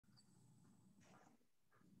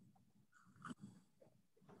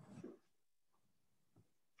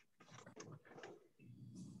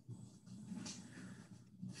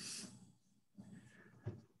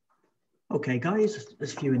Okay, guys,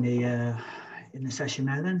 there's a few in the session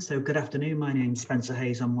now then. So good afternoon, my name's Spencer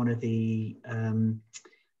Hayes. I'm one of the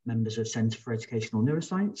members of Centre for Educational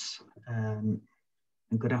Neuroscience. And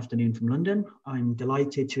good afternoon from London. I'm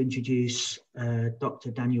delighted to introduce Dr.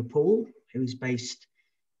 Daniel Poole, who's based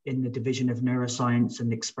in the Division of Neuroscience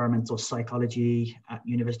and Experimental Psychology at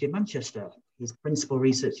University of Manchester. His principal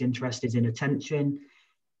research interest is in attention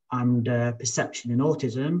and perception in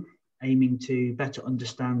autism, aiming to better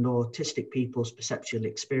understand autistic people's perceptual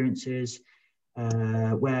experiences,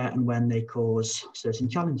 where and when they cause certain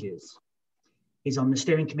challenges. He's on the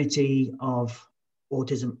steering committee of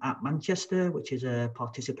Autism at Manchester, which is a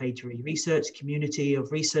participatory research community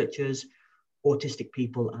of researchers, autistic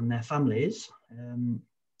people and their families.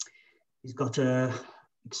 He's got an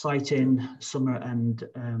exciting summer and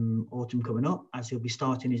autumn coming up, as he'll be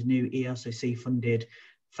starting his new ESOC funded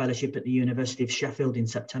fellowship at the University of Sheffield in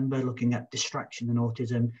September, looking at distraction and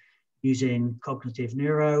autism using cognitive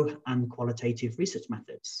neuro and qualitative research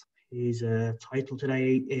methods. His title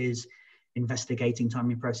today is Investigating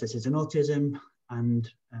Timing Processes in Autism, and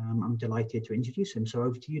I'm delighted to introduce him. So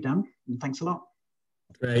over to you, Dan, and thanks a lot.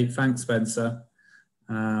 Great, thanks, Spencer.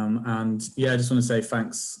 And yeah, I just want to say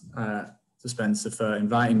thanks to Spencer for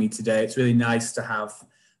inviting me today. It's really nice to have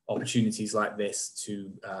opportunities like this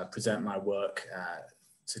to present my work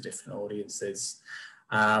to different audiences.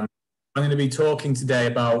 I'm going to be talking today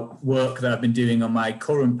about work that I've been doing on my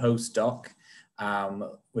current postdoc,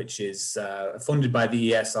 which is funded by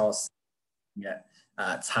the ESRC,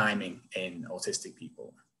 timing in autistic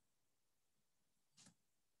people.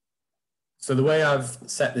 So the way I've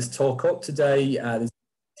set this talk up today, there's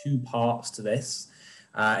two parts to this.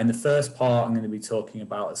 In the first part, I'm going to be talking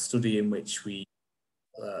about a study in which we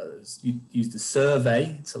used a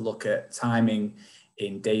survey to look at timing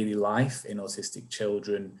in daily life in autistic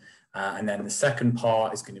children. And then the second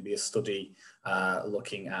part is going to be a study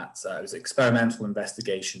looking at it was experimental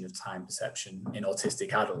investigation of time perception in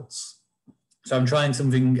autistic adults. So I'm trying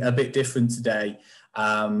something a bit different today,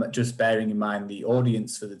 just bearing in mind the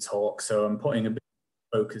audience for the talk. So I'm putting a bit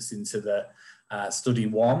of focus into the study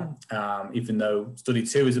one, even though study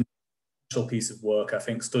two is a special piece of work. I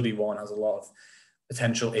think study one has a lot of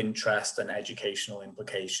potential interest and educational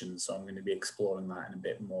implications. So I'm going to be exploring that in a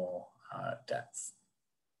bit more depth.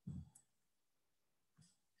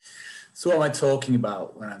 So what am I talking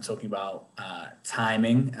about when I'm talking about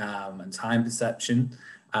timing and time perception?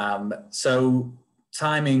 So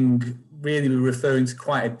timing, really we're referring to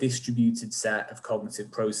quite a distributed set of cognitive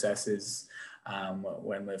processes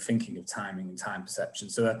when we're thinking of timing and time perception.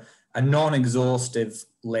 So a non-exhaustive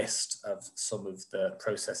list of some of the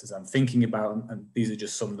processes I'm thinking about, and these are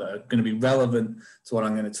just some that are going to be relevant to what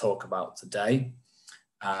I'm going to talk about today,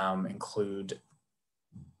 include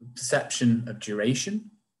perception of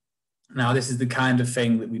duration. Now, this is the kind of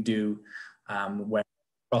thing that we do when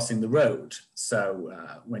crossing the road.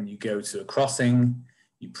 So when you go to a crossing,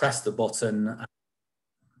 you press the button,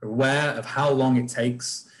 aware of how long it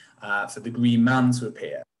takes for the green man to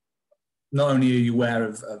appear. Not only are you aware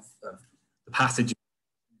of the passage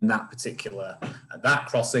in that particular, that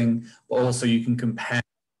crossing, but also you can compare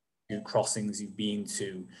to crossings you've been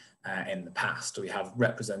to in the past. We have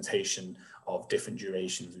representation of different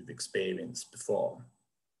durations we've experienced before.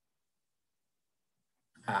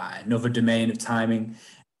 Another domain of timing,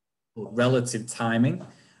 relative timing.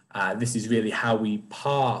 This is really how we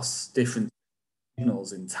pass different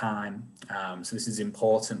signals in time. So this is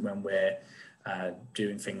important when we're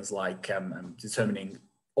doing things like determining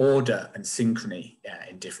order and synchrony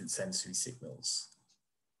in different sensory signals.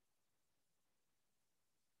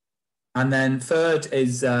 And then third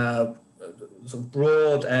is a sort of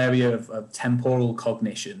broad area of temporal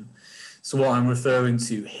cognition. So what I'm referring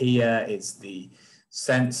to here is the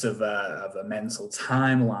sense of a mental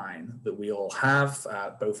timeline that we all have,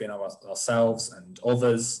 both in ourselves and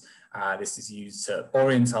others. This is used to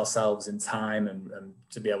orient ourselves in time and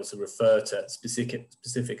to be able to refer to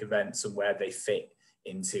specific events and where they fit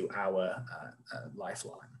into our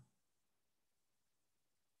lifeline.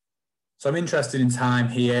 So I'm interested in time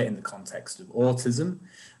here in the context of autism.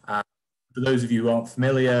 For those of you who aren't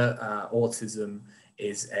familiar, autism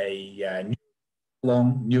is a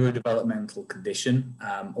long neurodevelopmental condition.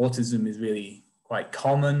 Autism is really quite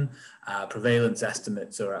common. Prevalence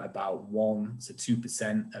estimates are at about 1 to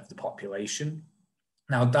 2% of the population.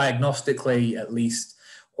 Now, diagnostically, at least,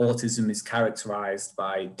 autism is characterised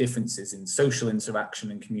by differences in social interaction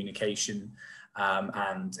and communication,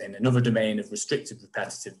 and in another domain of restrictive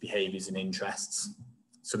repetitive behaviours and interests.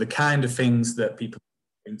 So the kind of things that people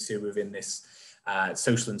are into within this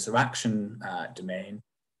social interaction domain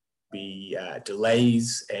be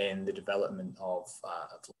delays in the development of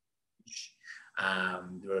language.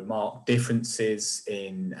 There are marked differences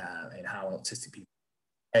in how autistic people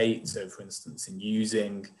communicate. So, for instance, in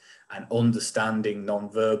using and understanding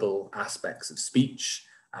non-verbal aspects of speech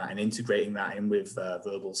and integrating that in with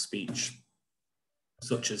verbal speech,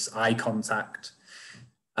 such as eye contact,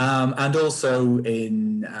 and also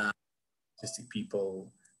in autistic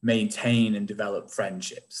people maintain and develop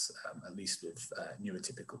friendships, at least with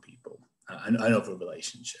neurotypical people, and other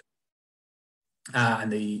relationships.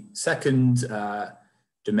 And the second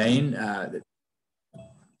domain, the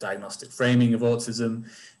diagnostic framing of autism,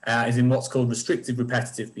 is in what's called restrictive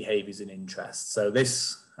repetitive behaviours and interests. So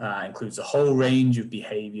this includes a whole range of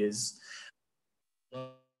behaviours,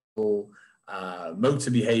 motor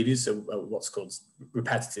behaviours, so what's called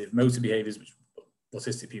repetitive motor behaviours, which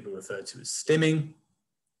autistic people refer to as stimming,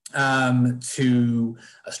 to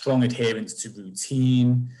a strong adherence to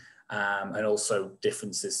routine, and also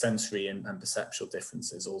differences, sensory and perceptual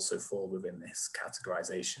differences also fall within this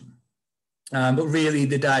categorization. But really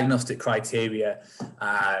the diagnostic criteria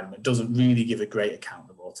doesn't really give a great account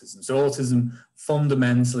of autism. So autism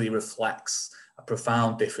fundamentally reflects a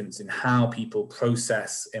profound difference in how people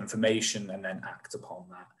process information and then act upon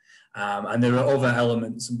that. And there are other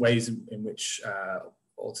elements and ways in which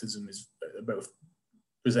autism is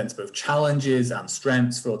presents both challenges and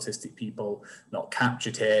strengths for autistic people, not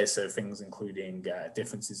captured here. So things including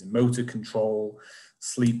differences in motor control,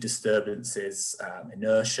 sleep disturbances,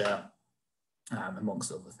 inertia,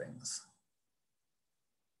 amongst other things.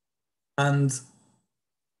 And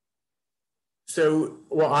so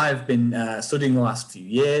what I've been studying the last few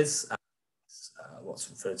years, what's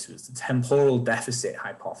referred to as the temporal deficit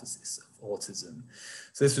hypothesis of autism.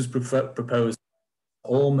 So this was proposed by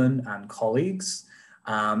Allman and colleagues.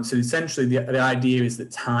 So essentially the idea is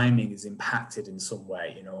that timing is impacted in some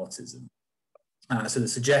way in autism. So the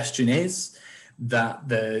suggestion is that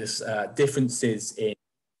there's differences in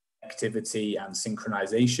activity and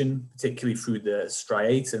synchronization, particularly through the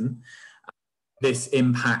striatum. This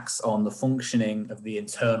impacts on the functioning of the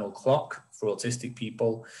internal clock for autistic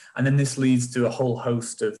people. And then this leads to a whole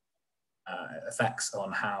host of effects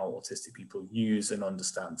on how autistic people use and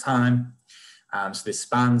understand time. So this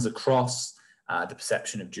spans across the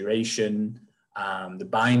perception of duration, the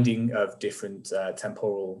binding of different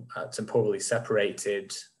temporally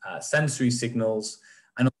separated sensory signals,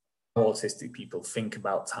 and how autistic people think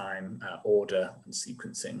about time, order, and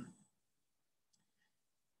sequencing.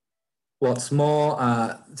 What's more,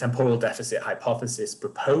 temporal deficit hypothesis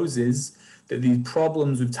proposes that these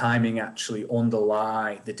problems with timing actually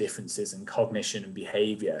underlie the differences in cognition and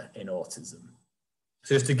behavior in autism.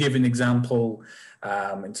 So just to give an example,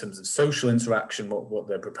 in terms of social interaction, what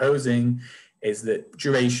they're proposing is that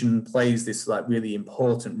duration plays this really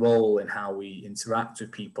important role in how we interact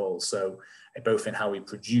with people. So both in how we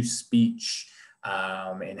produce speech,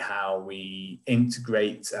 in how we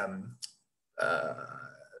integrate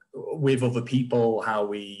with other people, how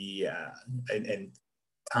we, in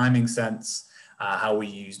timing sense, how we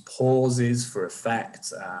use pauses for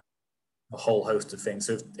effect, a whole host of things.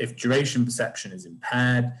 So if duration perception is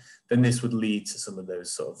impaired, then this would lead to some of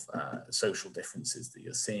those sort of social differences that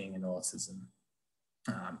you're seeing in autism.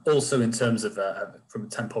 Also, in terms of from a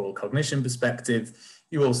temporal cognition perspective,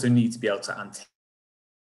 you also need to be able to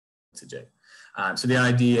anticipate. So the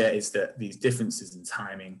idea is that these differences in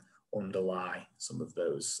timing underlie some of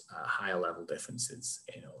those higher level differences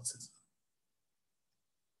in autism.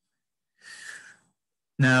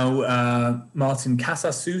 Now, Martin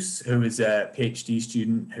Cassassus, who is a PhD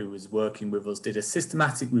student who was working with us, did a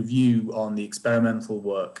systematic review on the experimental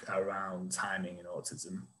work around timing in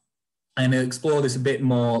autism. And I'll explore this a bit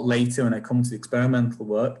more later when I come to the experimental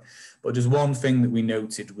work, but just one thing that we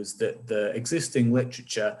noted was that the existing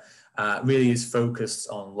literature really is focused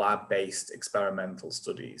on lab-based experimental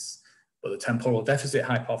studies. But the temporal deficit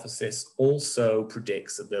hypothesis also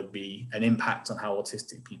predicts that there'll be an impact on how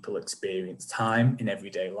autistic people experience time in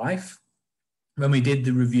everyday life. When we did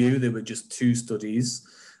the review, there were just 2 studies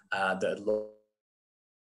that had looked,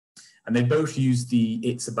 and they both used the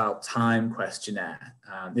It's About Time questionnaire.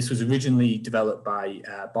 This was originally developed by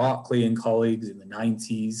Barclay and colleagues in the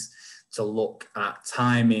 90s to look at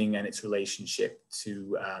timing and its relationship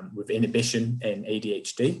to with inhibition in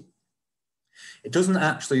ADHD. It doesn't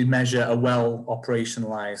actually measure a well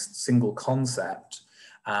operationalized single concept,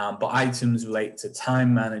 but items relate to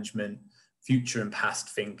time management, future and past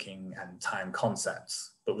thinking, and time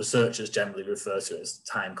concepts, but researchers generally refer to it as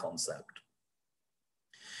time concept.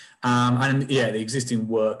 And yeah, the existing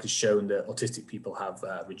work has shown that autistic people have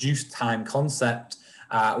reduced time concept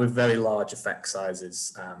with very large effect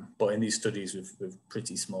sizes, but in these studies with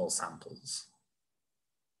pretty small samples.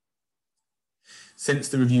 Since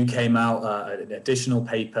the review came out, an additional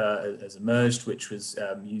paper has emerged, which was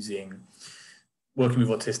working with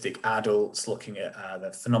autistic adults, looking at the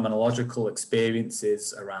phenomenological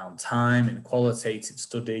experiences around time in a qualitative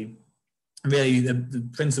study. Really, the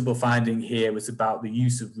principal finding here was about the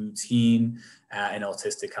use of routine in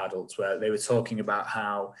autistic adults, where they were talking about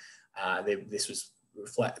how this was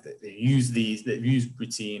reflect that they use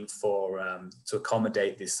routine for to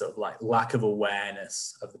accommodate this sort of like lack of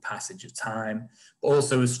awareness of the passage of time, but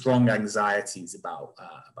also with strong anxieties about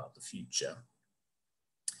the future.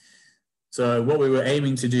 So what we were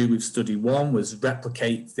aiming to do with study 1 was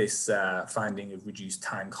replicate this finding of reduced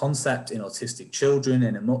time concept in autistic children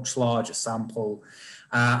in a much larger sample,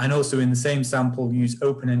 and also in the same sample use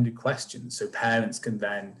open-ended questions so parents can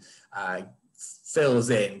then fill us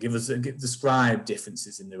in, describe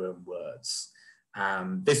differences in their own words.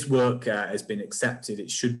 This work has been accepted.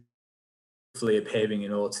 It should hopefully appearing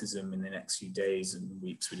in Autism in the next few days and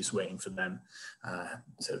weeks. We're just waiting for them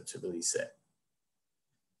to release it.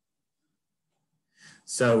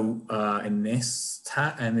 So in this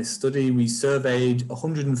study, we surveyed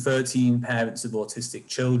 113 parents of autistic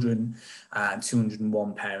children and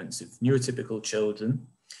 201 parents of neurotypical children.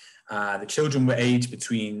 The children were aged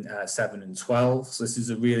between 7 and 12, so this is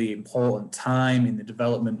a really important time in the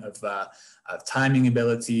development of timing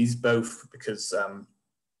abilities, both because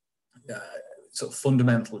sort of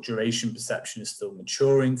fundamental duration perception is still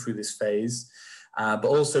maturing through this phase, but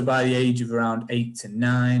also by the age of around 8 to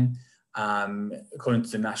 9, according to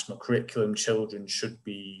the national curriculum, children should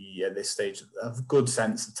be at this stage have a good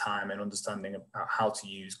sense of time and understanding about how to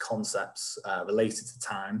use concepts related to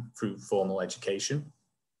time through formal education.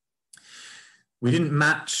 We didn't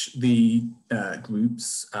match the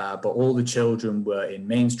groups, but all the children were in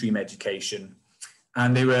mainstream education,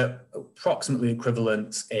 and they were approximately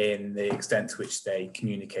equivalent in the extent to which they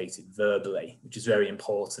communicated verbally, which is very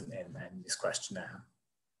important in this questionnaire.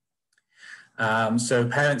 So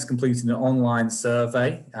parents completed an online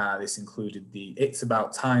survey. This included the It's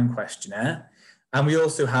About Time questionnaire, and we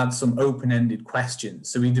also had some open-ended questions.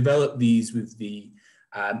 So we developed these with the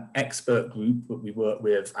expert group that we work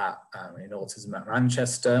with in Autism at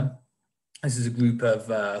Manchester. This is a group of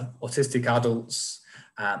autistic adults,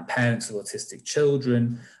 parents of autistic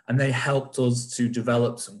children, and they helped us to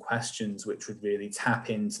develop some questions which would really tap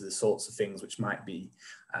into the sorts of things which might be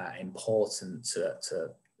important to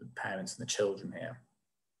the parents and the children here.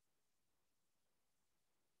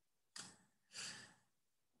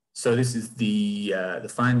 So this is the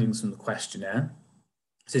findings from the questionnaire.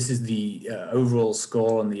 So this is the overall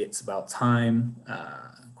score on the It's About Time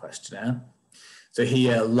questionnaire. So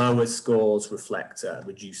here, lower scores reflect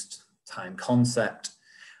reduced time concept.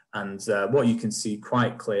 And what you can see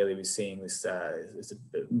quite clearly, we're seeing this,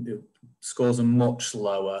 scores are much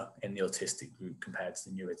lower in the autistic group compared to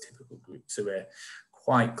the neurotypical group. So we're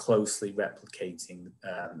quite closely replicating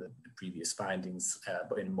the previous findings,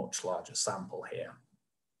 but in a much larger sample here.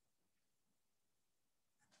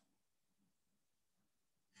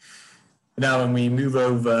 Now, when we move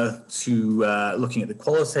over to looking at the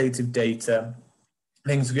qualitative data,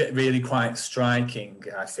 things get really quite striking,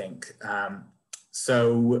 I think.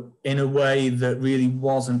 So in a way that really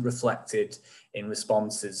wasn't reflected in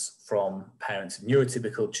responses from parents of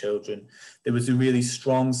neurotypical children, there was a really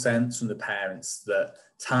strong sense from the parents that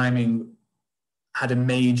timing had a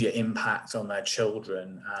major impact on their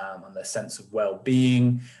children, on their sense of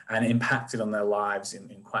well-being, and impacted on their lives in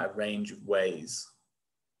quite a range of ways.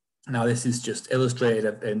 Now, this is just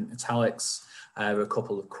illustrated in italics, a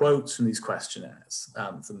couple of quotes from these questionnaires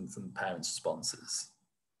from parents' responses.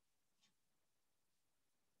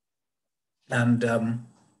 And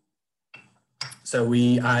so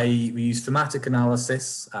we used thematic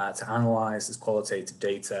analysis to analyze this qualitative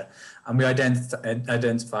data, and we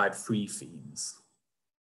identified 3 themes.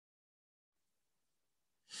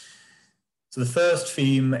 So the first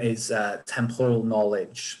theme is temporal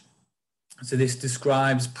knowledge. So this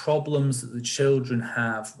describes problems that the children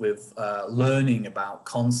have with learning about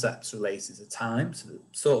concepts related to time. So the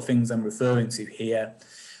sort of things I'm referring to here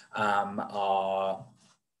are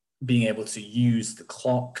being able to use the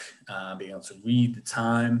clock, being able to read the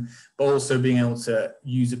time, but also being able to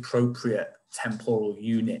use appropriate temporal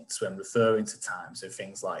units when referring to time. So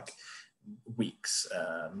things like weeks,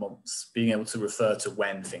 months, being able to refer to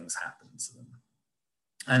when things happen to them.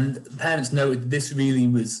 And parents noted this really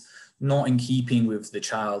was not in keeping with the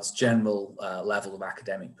child's general level of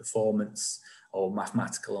academic performance or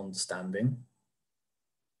mathematical understanding.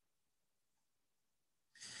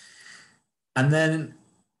 And then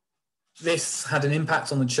This had an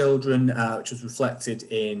impact on the children, which was reflected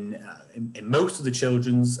in most of the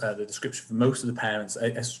children's, the description for most of the parents,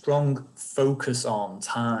 a strong focus on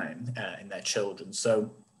time in their children.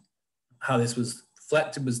 So how this was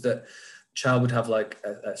reflected was that the child would have like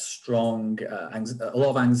a strong, a lot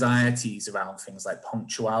of anxieties around things like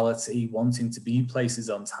punctuality, wanting to be places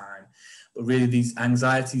on time, but really these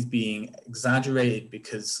anxieties being exaggerated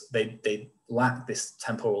because they lacked this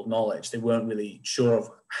temporal knowledge. They weren't really sure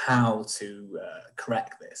of how to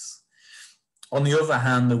correct this. On the other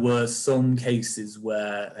hand, there were some cases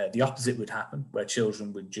where the opposite would happen, where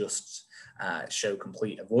children would just show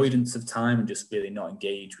complete avoidance of time and just really not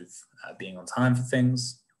engage with being on time for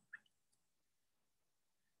things.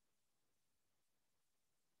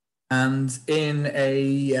 And in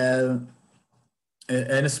a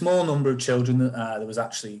small number of children, there was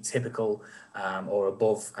actually typical or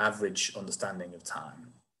above average understanding of time.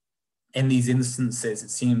 In these instances, it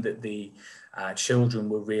seemed that the children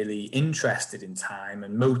were really interested in time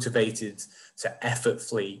and motivated to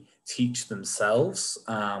effortfully teach themselves.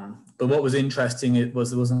 But what was interesting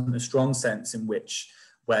was there wasn't a strong sense in which,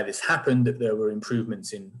 where this happened, that there were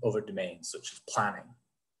improvements in other domains, such as planning.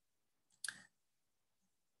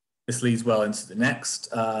 This leads well into the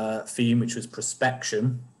next theme, which was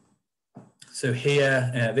prospection. So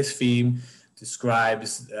here, this theme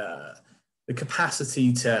describes the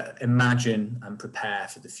capacity to imagine and prepare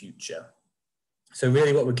for the future. So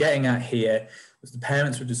really what we're getting at here was the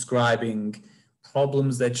parents were describing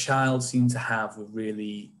problems their child seemed to have with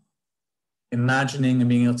really imagining and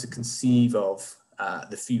being able to conceive of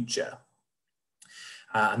the future.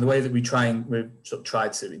 And the way that we've sort of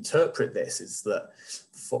tried to interpret this is that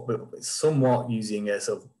somewhat using a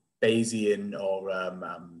sort of Bayesian or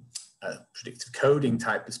predictive coding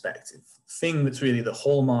type perspective. The thing that's really the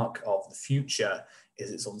hallmark of the future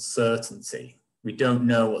is its uncertainty. We don't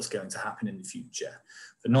know what's going to happen in the future.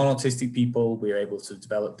 For non-autistic people, we're able to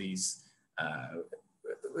develop these,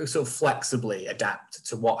 sort of flexibly adapt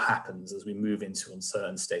to what happens as we move into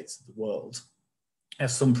uncertain states of the world. Have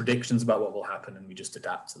some predictions about what will happen and we just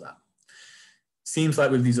adapt to that. Seems like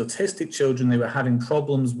with these autistic children, they were having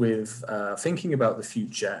problems with thinking about the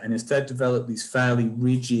future and instead developed these fairly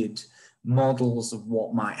rigid models of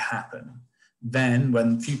what might happen. Then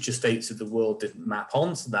when future states of the world didn't map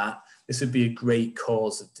onto that, this would be a great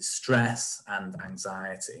cause of distress and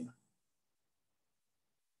anxiety.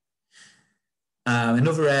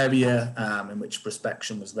 Another area in which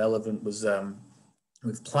prospection was relevant was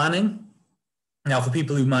with planning. Now, for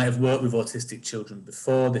people who might have worked with autistic children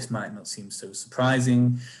before, this might not seem so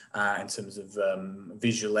surprising in terms of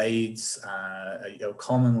visual aids are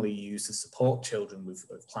commonly used to support children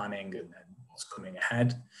with planning and what's coming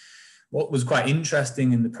ahead. What was quite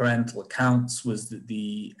interesting in the parental accounts was that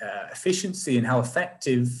the efficiency and how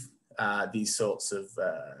effective these sorts of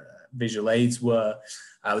visual aids were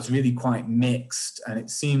was really quite mixed, and it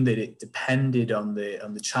seemed that it depended on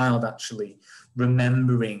the child actually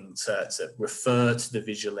remembering to refer to the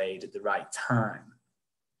visual aid at the right time.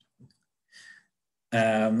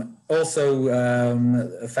 Also,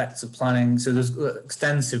 effects of planning. So there's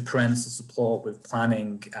extensive parental support with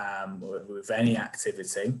planning with any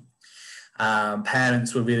activity.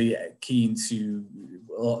 Parents were really keen to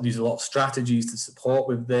use a lot of strategies to support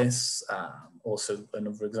with this. Also,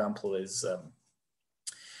 another example is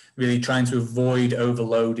really trying to avoid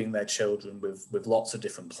overloading their children with lots of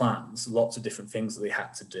different plans, lots of different things that they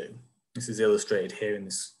had to do. This is illustrated here in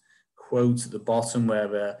this quote at the bottom where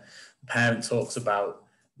the parent talks about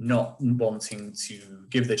not wanting to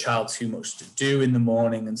give the child too much to do in the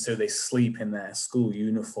morning, and so they sleep in their school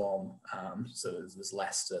uniform, so there's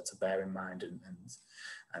less to bear in mind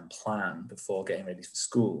and plan before getting ready for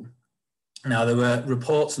school. Now, there were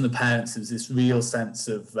reports from the parents. There's this real sense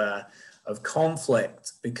of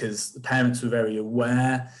conflict because the parents were very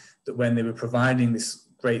aware that when they were providing this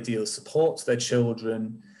great deal of support to their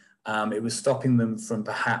children, it was stopping them from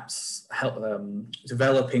perhaps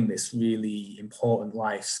developing this really important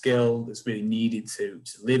life skill that's really needed to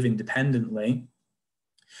live independently.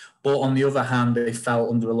 But on the other hand, they felt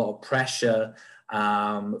under a lot of pressure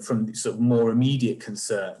from sort of more immediate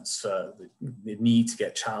concerns. So the need to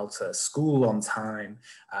get child to school on time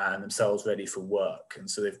and themselves ready for work. And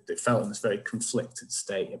so they felt in this very conflicted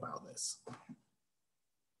state about this.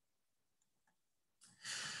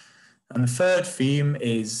 And the third theme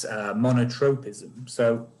is monotropism.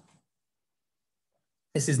 So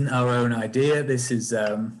this isn't our own idea. This is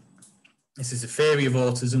a theory of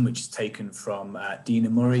autism which is taken from Dina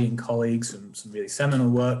Murray and colleagues from some really seminal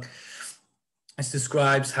work. This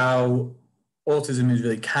describes how autism is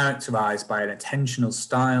really characterized by an attentional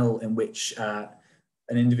style in which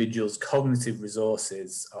an individual's cognitive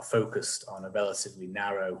resources are focused on a relatively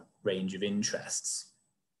narrow range of interests.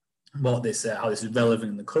 How this is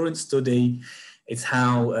relevant in the current study is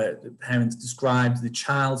how parents described the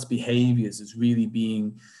child's behaviours as really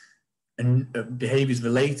being, behaviours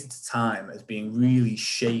related to time as being really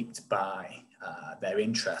shaped by their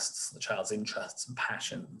interests, the child's interests and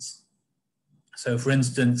passions. So, for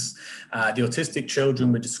instance, the autistic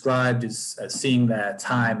children were described as seeing their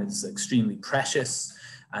time as extremely precious,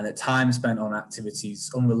 and that time spent on activities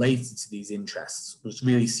unrelated to these interests was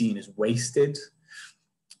really seen as wasted.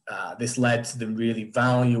 This led to them really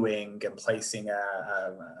valuing and placing a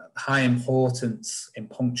high importance in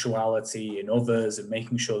punctuality in others and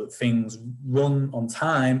making sure that things run on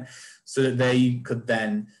time so that they could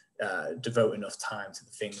then devote enough time to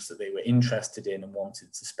the things that they were interested in and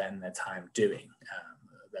wanted to spend their time doing,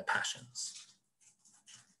 their passions.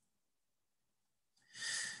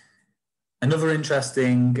 Another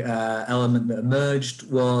interesting element that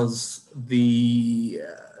emerged was the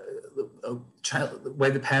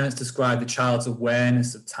way the parents described the child's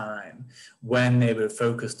awareness of time when they were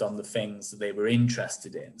focused on the things that they were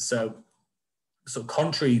interested in. So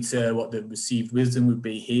contrary to what the received wisdom would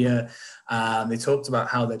be here, they talked about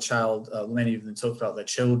how their child, many of them talked about their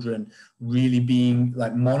children really being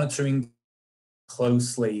like monitoring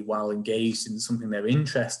closely while engaged in something they're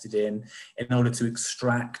interested in order to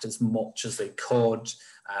extract as much as they could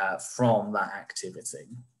from that activity.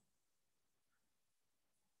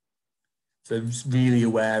 So just really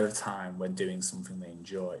aware of time when doing something they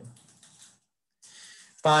enjoy.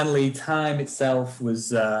 Finally, time itself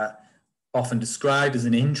was often described as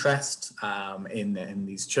an interest in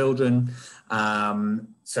these children. Getting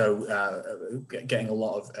a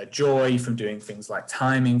lot of joy from doing things like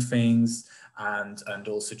timing things and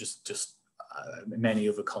also just many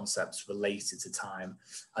other concepts related to time.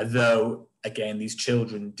 Although, again, these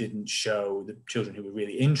children didn't show, the children who were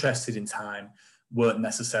really interested in time weren't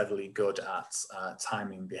necessarily good at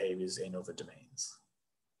timing behaviours in other domains.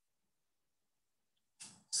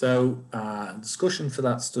 So, discussion for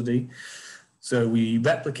that study. So we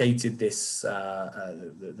replicated this,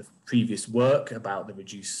 the previous work about the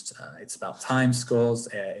reduced, it's about time scores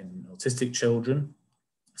in autistic children.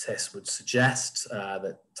 This would suggest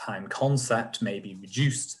that time concept may be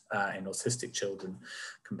reduced in autistic children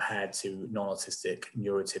compared to non-autistic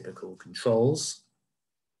neurotypical controls.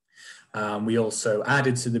 We also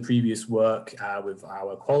added to the previous work with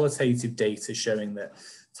our qualitative data showing that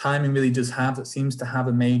timing really seems to have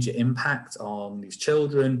a major impact on these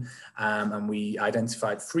children, and we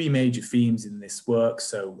identified 3 major themes in this work,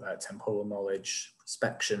 so temporal knowledge,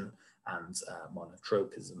 prospection, and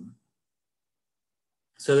monotropism.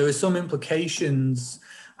 So there are some implications,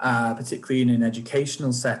 particularly in an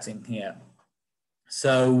educational setting here.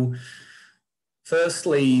 So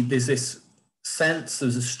firstly, there's a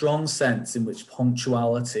strong sense in which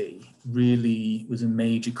punctuality really was a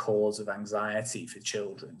major cause of anxiety for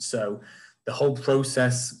children. So the whole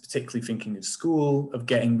process, particularly thinking of school, of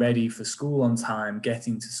getting ready for school on time,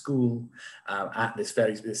 getting to school at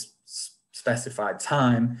this specified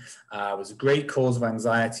time was a great cause of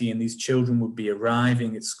anxiety, and these children would be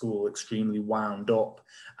arriving at school extremely wound up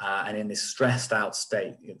and in this stressed out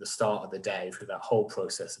state at the start of the day through that whole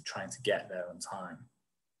process of trying to get there on time.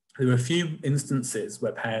 There were a few instances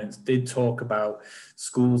where parents did talk about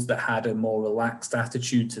schools that had a more relaxed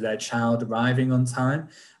attitude to their child arriving on time,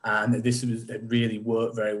 and that this had really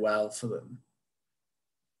worked very well for them.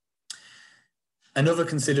 Another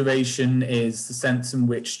consideration is the sense in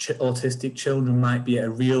which autistic children might be at a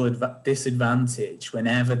real disadvantage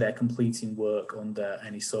whenever they're completing work under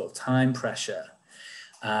any sort of time pressure.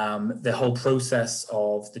 The whole process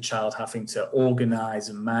of the child having to organise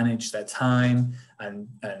and manage their time and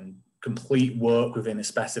complete work within a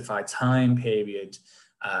specified time period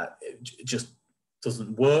just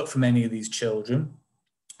doesn't work for many of these children.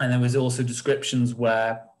 And there was also descriptions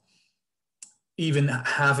where even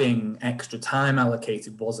having extra time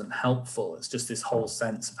allocated wasn't helpful. It's just this whole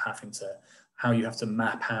sense of how you have to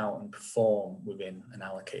map out and perform within an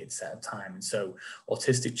allocated set of time. And so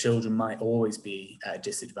autistic children might always be at a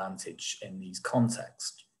disadvantage in these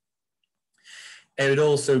contexts. It would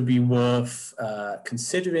also be worth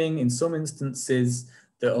considering in some instances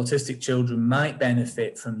that autistic children might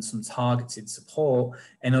benefit from some targeted support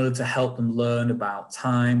in order to help them learn about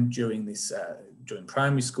time during this during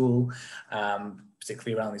primary school,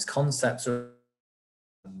 particularly around these concepts and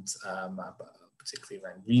particularly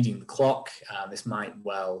around reading the clock. This might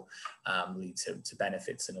well lead to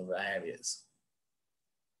benefits in other areas.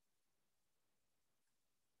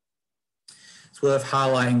 It's worth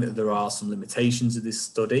highlighting that there are some limitations of this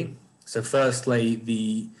study. So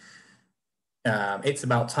firstly, It's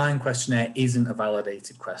About Time questionnaire isn't a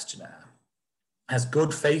validated questionnaire. It has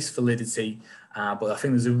good face validity, but I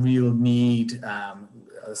think there's a real need,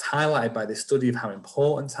 as highlighted by this study, of how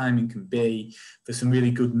important timing can be for some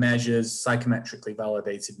really good measures, psychometrically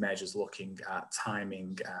validated measures looking at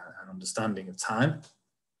timing and understanding of time.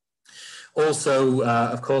 Also,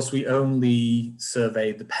 of course, we only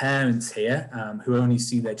surveyed the parents here, who only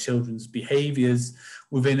see their children's behaviours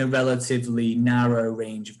within a relatively narrow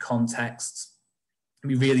range of contexts.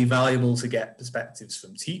 It'd be really valuable to get perspectives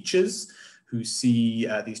from teachers who see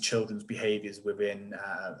these children's behaviours within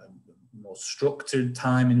a more structured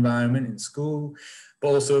time environment in school, but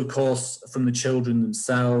also, of course, from the children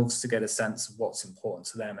themselves to get a sense of what's important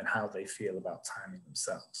to them and how they feel about timing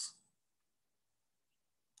themselves.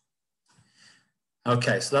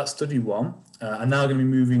 Okay, so that's study 1. I'm now going to be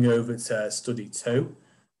moving over to study 2,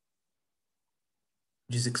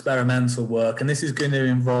 which is experimental work, and this is going to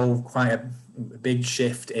involve quite a big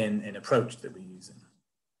shift in approach that we're using.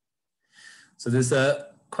 So there's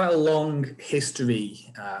quite a long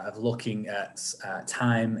history of looking at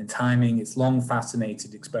time and timing. It's long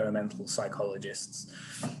fascinated experimental psychologists,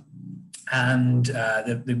 and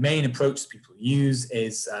the main approach that people use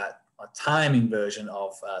is a timing version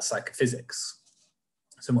of psychophysics.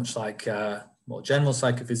 So much like more general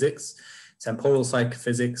psychophysics, temporal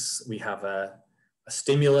psychophysics, we have a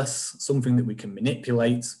stimulus, something that we can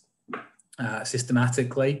manipulate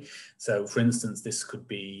systematically. So for instance, this could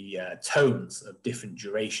be tones of different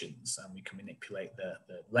durations, and we can manipulate the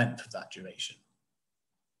length of that duration.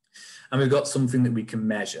 And we've got something that we can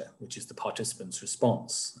measure, which is the participant's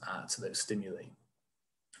response to those stimuli.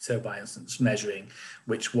 So by instance, measuring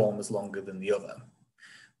which one was longer than the other.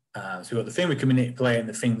 So we've got the thing we can manipulate and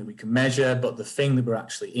the thing that we can measure, but the thing that we're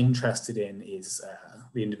actually interested in is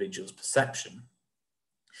the individual's perception.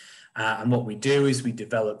 And what we do is we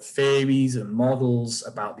develop theories and models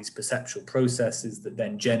about these perceptual processes that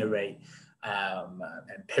then generate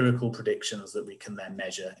empirical predictions that we can then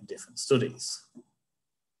measure in different studies.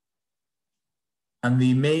 And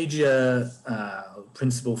the major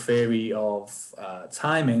principal theory of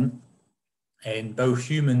timing in both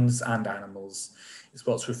humans and animals is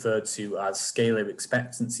what's referred to as scalar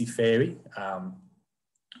expectancy theory.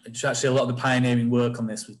 Actually, a lot of the pioneering work on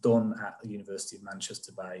this was done at the University of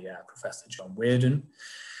Manchester by Professor John Weirden.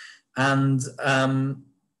 And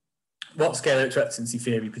what scalar expectancy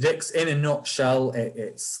theory predicts, in a nutshell,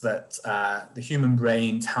 it's that the human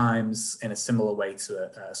brain times in a similar way to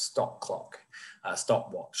a stop clock, a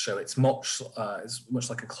stopwatch. So it's much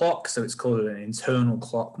like a clock, so it's called an internal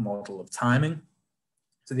clock model of timing.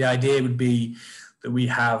 So the idea would be that we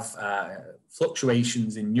have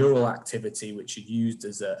fluctuations in neural activity which are used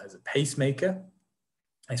as a pacemaker.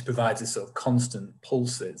 This provides a sort of constant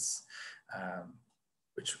pulses,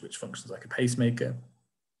 which functions like a pacemaker.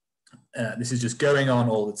 This is just going on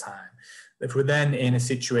all the time. If we're then in a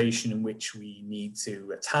situation in which we need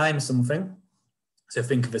to time something, so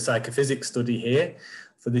think of a psychophysics study here,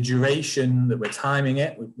 for the duration that we're timing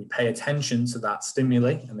it, we pay attention to that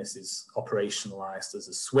stimuli, and this is operationalized as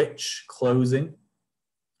a switch closing.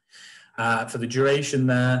 For the duration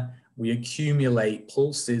there, we accumulate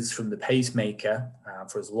pulses from the pacemaker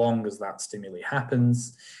for as long as that stimuli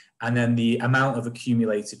happens, and then the amount of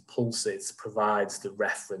accumulated pulses provides the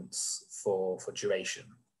reference for duration.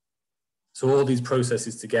 So all these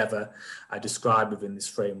processes together are described within this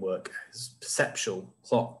framework as perceptual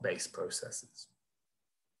clock-based processes.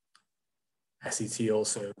 SET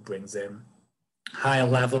also brings in higher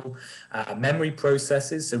level memory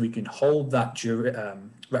processes, so we can hold that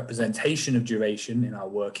representation of duration in our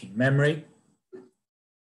working memory.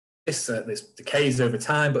 This decays over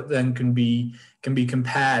time, but then can be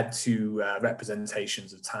compared to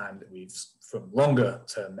representations of time that we've from longer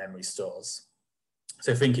term memory stores.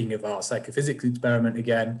 So thinking of our psychophysics experiment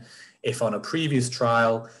again, if on a previous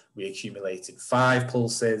trial we accumulated 5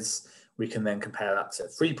 pulses, we can then compare that to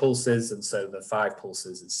 3 pulses, and so the 5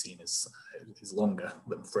 pulses is seen as is longer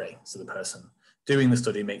than 3. So the person doing the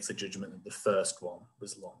study makes the judgment that the first one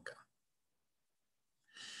was longer.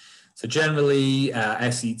 So generally,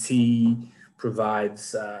 SET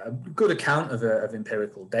provides a good account of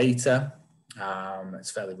empirical data.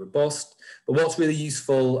 It's fairly robust, but what's really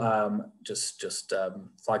useful,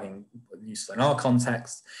 flagging useful in our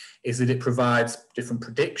context, is that it provides different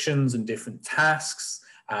predictions and different tasks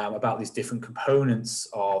about these different components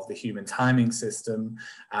of the human timing system,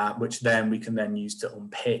 which then we can then use to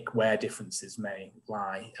unpick where differences may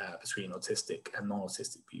lie between autistic and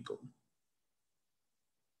non-autistic people.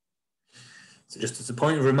 So just as a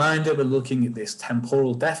point of reminder, we're looking at this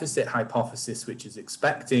temporal deficit hypothesis, which is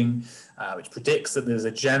expecting, which predicts that there's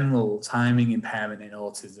a general timing impairment in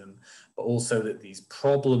autism, but also that these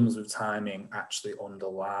problems with timing actually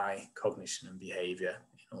underlie cognition and behaviour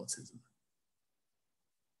in autism.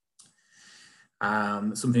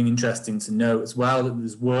 Something interesting to note as well, that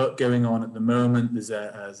there's work going on at the moment. There's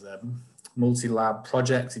a multi-lab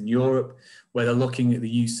project in Europe where they're looking at the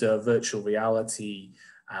use of virtual reality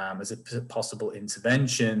as a possible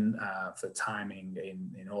intervention for timing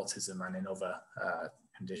in autism and in other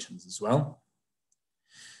conditions as well.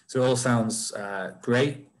 So it all sounds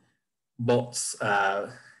great, but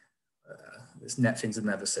things are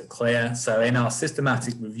never so clear. So in our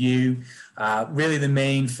systematic review, really the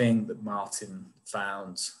main thing that Martin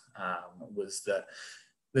found was that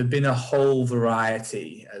there'd been a whole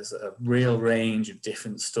variety, as a real range of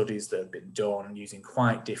different studies that have been done using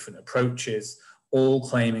quite different approaches, all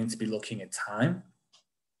claiming to be looking at time,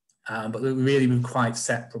 but they're really with quite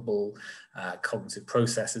separable cognitive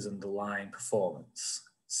processes underlying performance.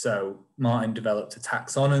 So Martin developed a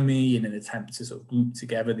taxonomy in an attempt to sort of group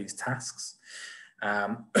together these tasks.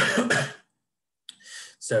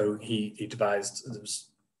 So he devised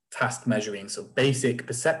task measuring, so basic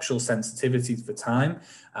perceptual sensitivities for time,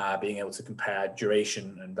 being able to compare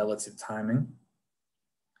duration and relative timing.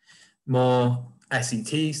 More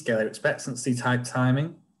SET, scalar expectancy type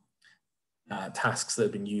timing, tasks that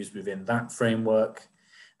have been used within that framework.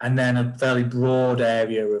 And then a fairly broad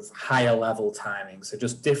area of higher level timing, so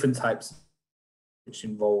just different types which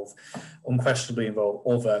unquestionably involve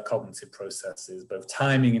other cognitive processes, both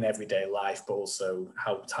timing in everyday life, but also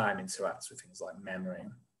how time interacts with things like memory.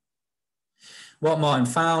 What Martin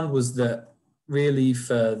found was that really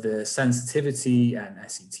for the sensitivity and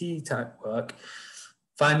SET type work,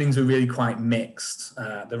 findings were really quite mixed.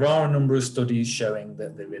 There are a number of studies showing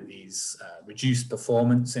that there were these reduced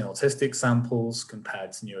performance in autistic samples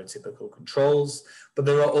compared to neurotypical controls, but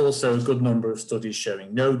there are also a good number of studies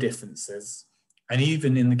showing no differences. And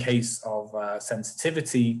even in the case of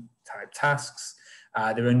sensitivity type tasks,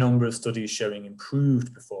 there are a number of studies showing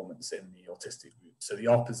improved performance in the autistic group. So the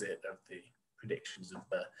opposite of the predictions of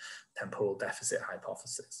the temporal deficit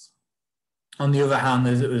hypothesis. On the other hand,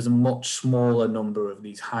 there's a much smaller number of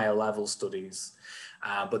these higher level studies,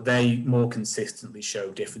 but they more consistently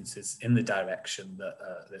show differences in the direction that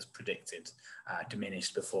that's predicted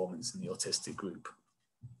diminished performance in the autistic group.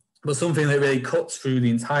 But something that really cuts through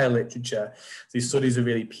the entire literature, these studies are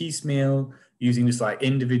really piecemeal, using just like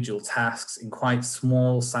individual tasks in quite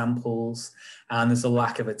small samples, and there's a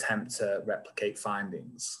lack of attempt to replicate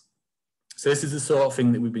findings. So this is the sort of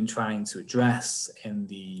thing that we've been trying to address in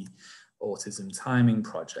the Autism Timing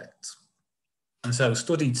Project. And so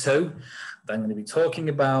study 2 that I'm going to be talking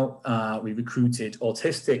about, we recruited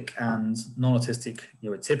autistic and non-autistic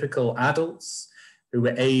neurotypical adults who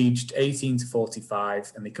were aged 18 to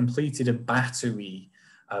 45, and they completed a battery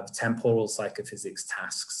of temporal psychophysics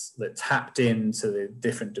tasks that tapped into the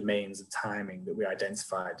different domains of timing that we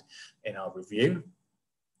identified in our review.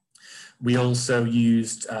 We also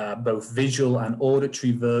used both visual and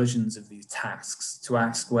auditory versions of these tasks to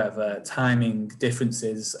ask whether timing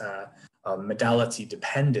differences are modality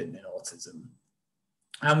dependent in autism.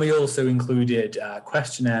 And we also included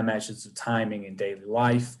questionnaire measures of timing in daily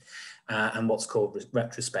life and what's called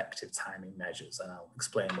retrospective timing measures. And I'll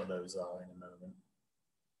explain what those are in a moment.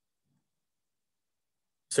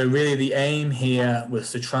 So really the aim here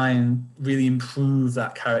was to try and really improve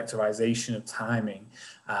that characterization of timing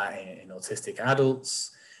in autistic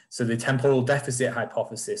adults. So the temporal deficit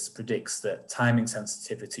hypothesis predicts that timing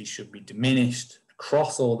sensitivity should be diminished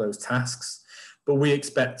across all those tasks, but we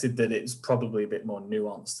expected that it's probably a bit more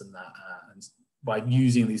nuanced than that. And by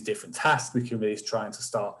using these different tasks, we can really try to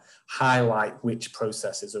start highlight which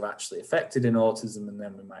processes are actually affected in autism, and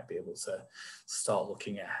then we might be able to start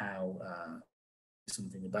looking at how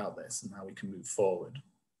something about this and how we can move forward.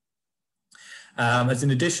 As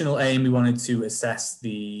an additional aim, we wanted to assess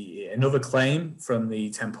another claim from the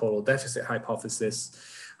temporal deficit hypothesis,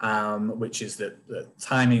 which is that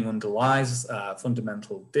timing underlies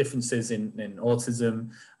fundamental differences in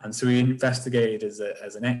autism. And so we investigated as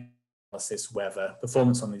an analysis whether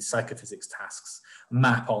performance on these psychophysics tasks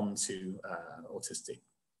map onto autistic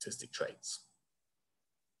traits.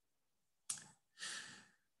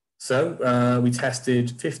 So we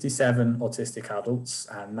tested 57 autistic adults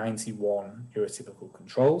and 91 neurotypical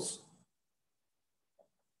controls.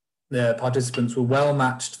 The participants were well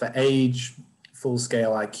matched for age,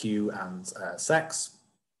 full-scale IQ, and sex.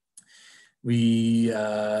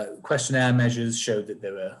 Questionnaire measures showed that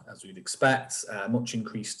there were, as we'd expect, much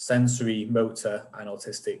increased sensory, motor, and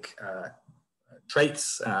autistic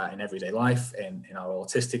traits in everyday life in our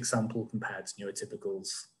autistic sample compared to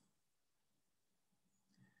neurotypicals.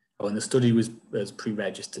 Oh, and the study was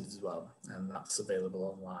pre-registered as well, and that's available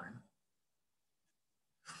online.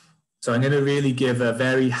 So I'm going to really give a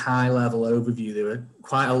very high-level overview. There are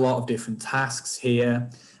quite a lot of different tasks here,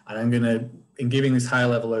 and I'm going to, in giving this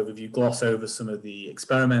high-level overview, gloss over some of the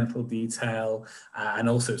experimental detail and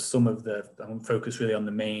also some of the, I'm focused really on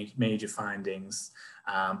the major findings,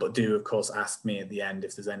 but do, of course, ask me at the end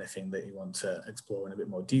if there's anything that you want to explore in a bit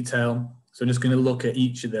more detail. So I'm just going to look at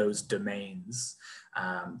each of those domains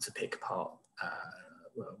to pick apart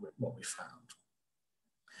what we found.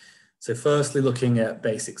 So firstly, looking at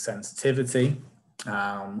basic sensitivity,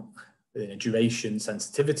 in a duration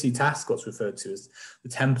sensitivity task, what's referred to as the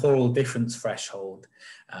temporal difference threshold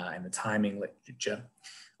in the timing literature.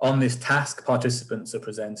 On this task, participants are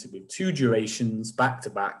presented with 2 durations back to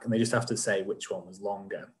back, and they just have to say which one was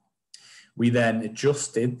longer. We then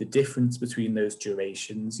adjusted the difference between those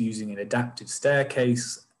durations using an adaptive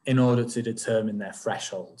staircase in order to determine their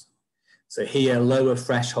threshold. So here, lower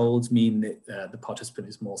thresholds mean that the participant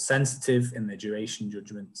is more sensitive in their duration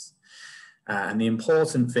judgments. And the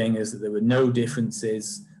important thing is that there were no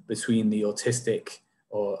differences between the autistic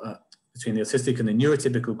and the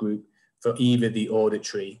neurotypical group for either the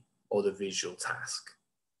auditory or the visual task.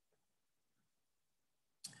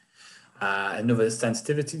 Another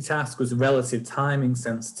sensitivity task was relative timing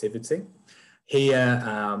sensitivity. Here,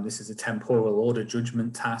 this is a temporal order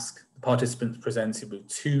judgment task. The participants presented with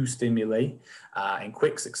 2 stimuli in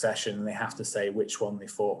quick succession, and they have to say which one they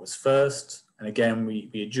thought was first. And again,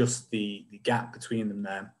 we adjust the gap between them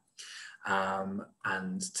there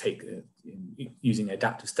and take using an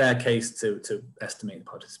adaptive staircase to estimate the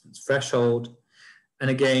participant's threshold. And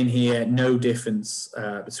again here, no difference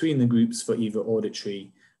between the groups for either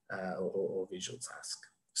auditory or visual task.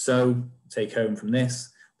 So take home from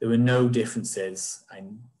this, there were no differences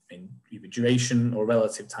in either duration or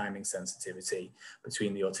relative timing sensitivity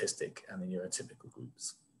between the autistic and the neurotypical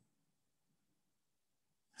groups.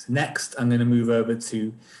 So next, I'm going to move over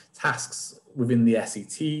to tasks within the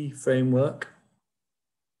SET framework.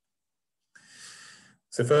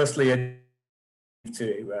 So firstly,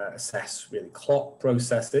 to assess really clock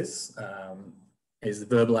processes is the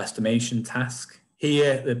verbal estimation task.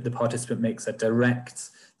 Here, the participant makes a direct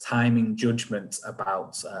timing judgment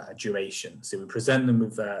about a duration. So we present them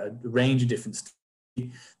with a range of different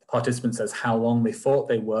stimuli. The participant says how long they thought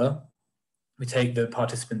they were. We take the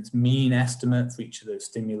participant's mean estimate for each of those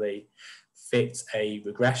stimuli, fit a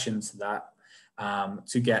regression to that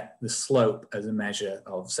to get the slope as a measure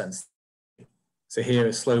of sensitivity. So here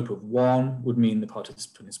a slope of 1 would mean the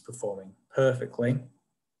participant is performing perfectly.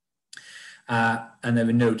 And there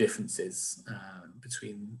were no differences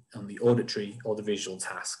on the auditory or the visual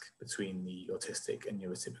task between the autistic and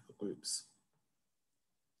neurotypical groups.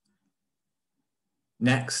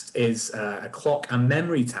 Next is a clock and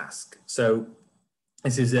memory task. So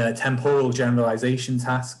this is a temporal generalization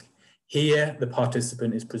task. Here, the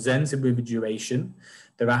participant is presented with a duration.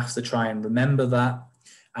 They're asked to try and remember that.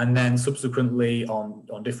 And then subsequently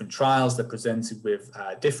on different trials, they're presented with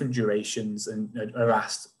different durations and are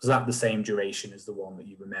asked, was that the same duration as the one that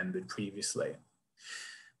you remembered previously?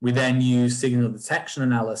 We then use signal detection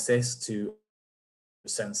analysis to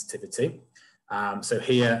sensitivity. So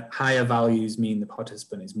here, higher values mean the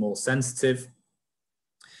participant is more sensitive.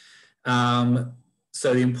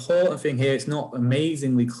 So the important thing here, it's not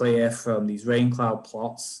amazingly clear from these rain cloud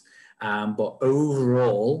plots, but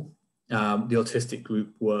overall, the autistic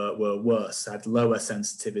group were worse, had lower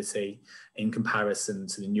sensitivity in comparison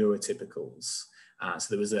to the neurotypicals. So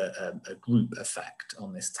there was a group effect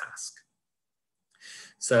on this task.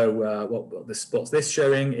 So what's this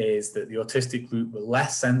showing is that the autistic group were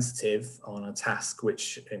less sensitive on a task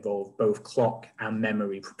which involved both clock and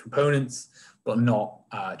memory components, but not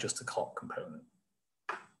just a clock component.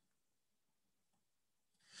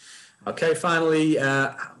 Okay, finally,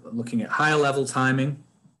 looking at higher level timing.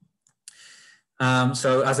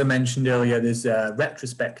 So as I mentioned earlier, there's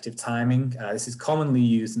retrospective timing. This is commonly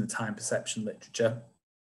used in the time perception literature.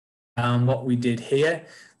 What we did here,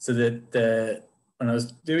 so that when I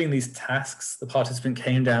was doing these tasks, the participant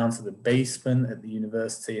came down to the basement at the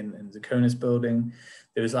university in the Zakonis building.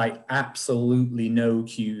 There was like absolutely no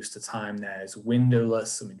cues to time there. It's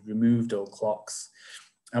windowless, and we'd removed all clocks.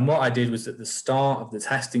 And what I did was at the start of the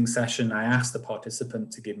testing session, I asked the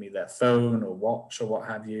participant to give me their phone or watch or what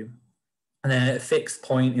have you. And then at a fixed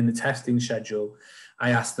point in the testing schedule,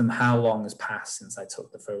 I asked them how long has passed since I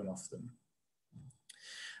took the phone off them.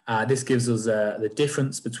 This gives us the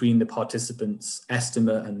difference between the participants'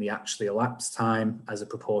 estimate and the actually elapsed time as a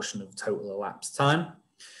proportion of total elapsed time.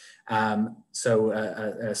 So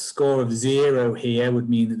a score of 0 here would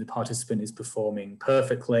mean that the participant is performing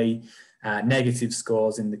perfectly. Negative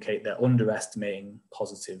scores indicate they're underestimating,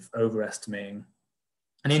 positive overestimating.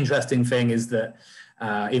 An interesting thing is that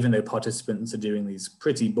even though participants are doing these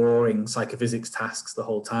pretty boring psychophysics tasks the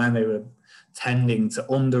whole time, they were tending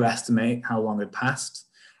to underestimate how long had passed.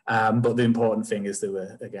 But the important thing is there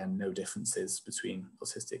were, again, no differences between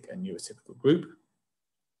autistic and neurotypical group.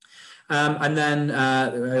 And then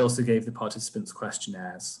I also gave the participants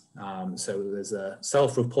questionnaires. So there's a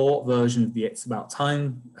self-report version of the It's About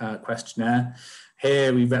Time questionnaire.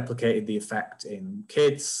 Here we replicated the effect in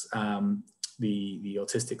kids. The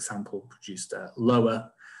autistic sample produced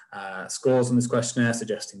lower scores on this questionnaire,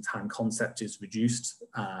 suggesting time concept is reduced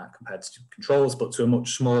compared to controls, but to a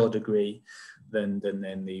much smaller degree than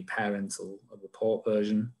in the parental report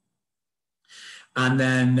version. And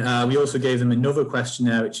then we also gave them another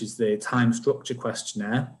questionnaire, which is the time structure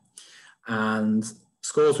questionnaire. And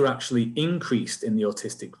scores were actually increased in the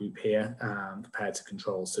autistic group here compared to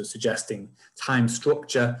controls, so suggesting time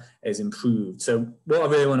structure is improved. So what I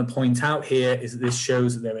really want to point out here is that this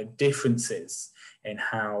shows that there are differences in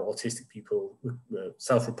how autistic people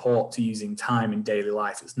self-report to using time in daily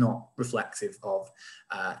life. It's not reflective of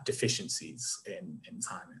deficiencies in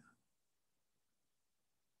timing.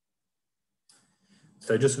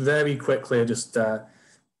 So just very quickly, I'll just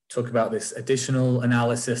talk about this additional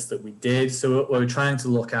analysis that we did. So what we're trying to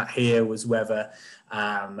look at here was whether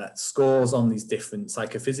scores on these different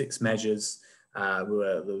psychophysics measures, there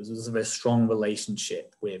was a very strong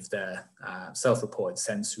relationship with their self-reported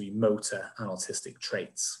sensory, motor, and autistic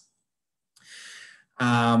traits.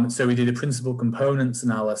 So we did a principal components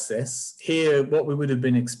analysis. Here, what we would have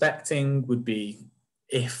been expecting would be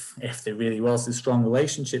if there really was this strong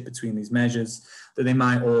relationship between these measures, that they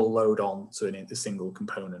might all load on to a single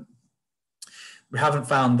component. We haven't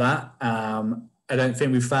found that. I don't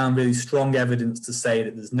think we've found really strong evidence to say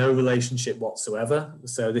that there's no relationship whatsoever.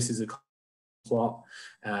 So this is a plot.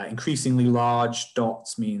 Increasingly large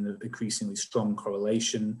dots mean the increasingly strong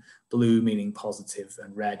correlation, blue meaning positive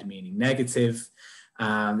and red meaning negative.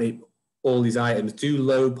 All these items do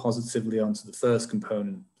load positively onto the first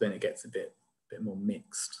component, then it gets a bit more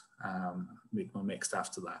mixed,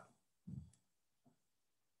 after that.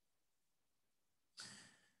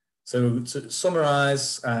 So to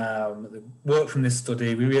summarise the work from this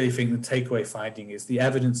study, we really think the takeaway finding is the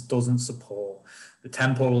evidence doesn't support the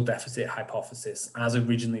temporal deficit hypothesis as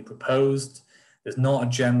originally proposed. There's not a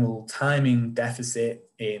general timing deficit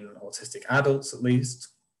in autistic adults, at least.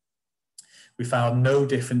 We found no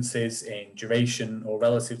differences in duration or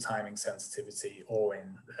relative timing sensitivity or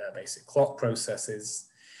in basic clock processes.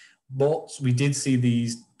 But we did see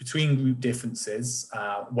these between group differences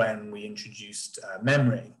when we introduced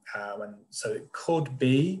memory. So it could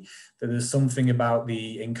be that there's something about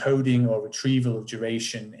the encoding or retrieval of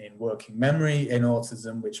duration in working memory in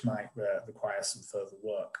autism, which might require some further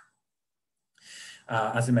work.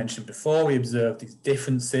 As I mentioned before, we observed these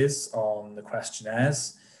differences on the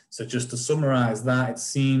questionnaires. So just to summarize that, it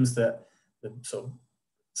seems that the sort of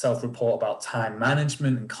self-report about time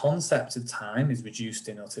management and concept of time is reduced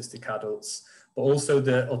in autistic adults, but also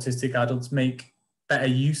that autistic adults make better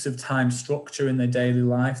use of time structure in their daily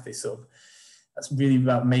life. That's really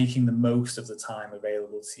about making the most of the time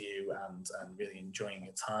available to you and really enjoying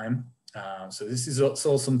your time. So this is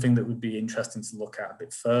also something that would be interesting to look at a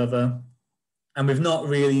bit further. And we've not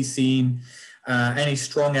really seen any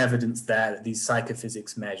strong evidence there that these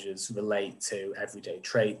psychophysics measures relate to everyday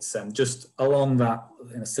traits. And just along that,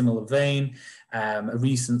 in a similar vein, a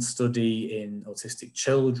recent study in autistic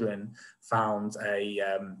children found a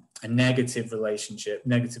negative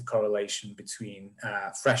correlation between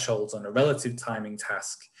thresholds on a relative timing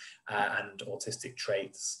task and autistic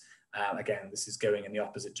traits. Again, this is going in the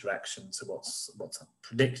opposite direction to what's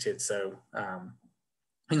predicted. So I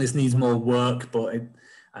think this needs more work,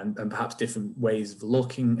 and perhaps different ways of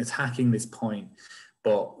attacking this point,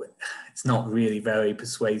 but it's not really very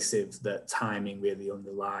persuasive that timing really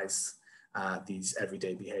underlies these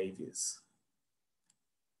everyday behaviours.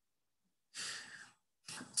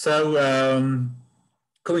 So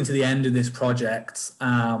coming to the end of this project,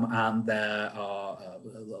 and there are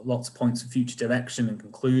lots of points of future direction and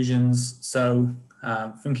conclusions. So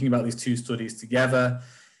thinking about these two studies together,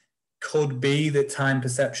 could be that time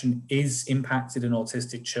perception is impacted in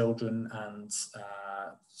autistic children, and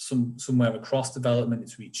somewhere across development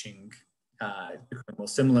it's becoming more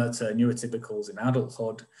similar to neurotypicals in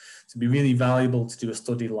adulthood. To be really valuable to do a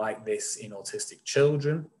study like this in autistic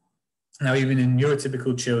children. Now, even in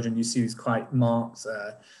neurotypical children, you see this quite marked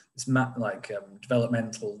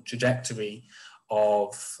developmental trajectory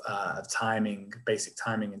of timing, basic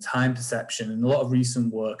timing and time perception. And a lot of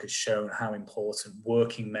recent work has shown how important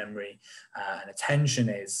working memory and attention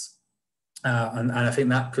is. And I think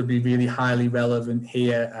that could be really highly relevant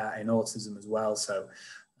here in autism as well. So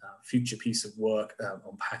future piece of work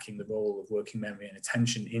unpacking the role of working memory and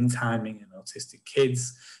attention in timing in autistic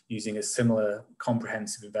kids using a similar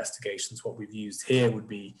comprehensive investigation to what we've used here would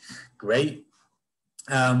be great.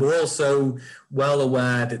 We're also well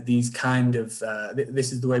aware that these kind of,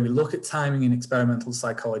 this is the way we look at timing in experimental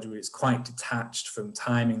psychology, where it's quite detached from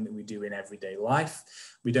timing that we do in everyday life.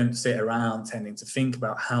 We don't sit around tending to think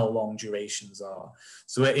about how long durations are.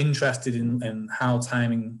 So we're interested in how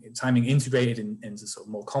timing integrated into sort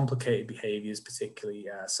of more complicated behaviours, particularly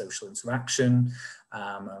social interaction,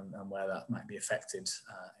 and where that might be affected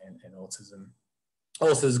in autism.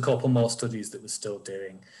 Also, there's a couple more studies that we're still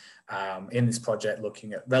doing in this project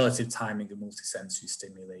looking at relative timing of multisensory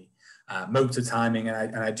stimuli, motor timing,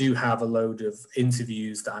 and I do have a load of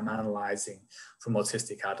interviews that I'm analysing from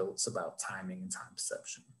autistic adults about timing and time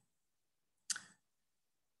perception.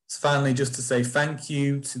 So finally, just to say thank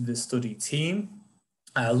you to the study team,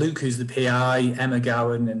 Luke, who's the PI, Emma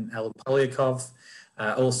Gowan and Ellen Polyakov,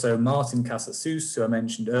 also Martin Cassassus, who I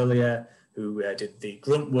mentioned earlier, who did the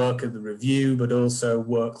grunt work of the review, but also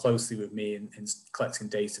worked closely with me in collecting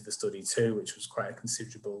data for study 2, which was quite a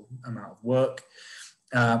considerable amount of work.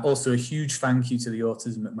 Also a huge thank you to the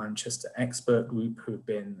Autism at Manchester expert group who have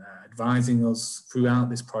been advising us throughout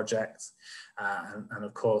this project, and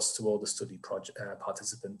of course to all the study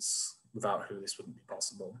participants without who this wouldn't be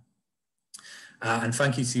possible. And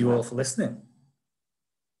thank you to you all for listening.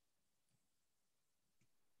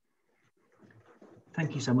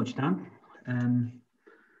 Thank you so much, Dan.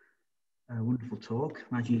 A wonderful talk,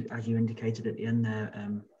 as you indicated at the end there,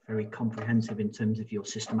 very comprehensive in terms of your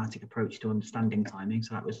systematic approach to understanding timing.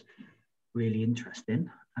 So that was really interesting.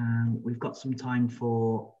 We've got some time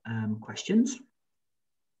for questions.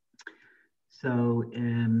 So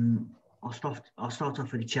I'll start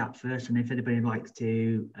off with the chat first, and if anybody would like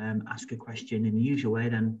to ask a question in the usual way,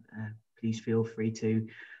 then please feel free to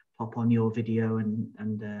pop on your video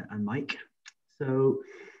and mic. So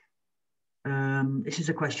this is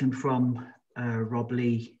a question from Rob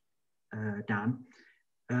Lee, Dan.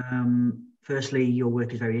 Firstly, your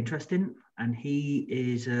work is very interesting, and he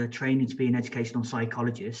is training to be an educational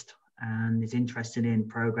psychologist and is interested in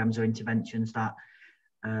programs or interventions that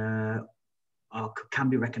can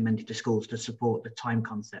be recommended to schools to support the time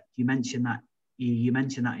concept. You mentioned that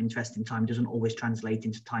interest in time doesn't always translate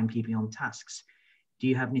into timekeeping on tasks. Do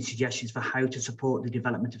you have any suggestions for how to support the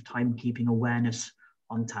development of timekeeping awareness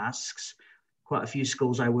on tasks? Quite a few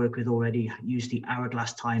schools I work with already use the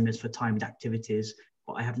hourglass timers for timed activities,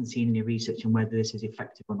 but I haven't seen any research on whether this is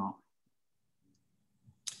effective or not.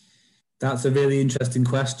 That's a really interesting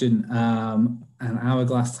question. And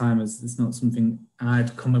hourglass timers is not something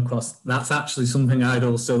I'd come across. That's actually something I'd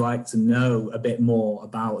also like to know a bit more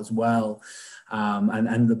about as well.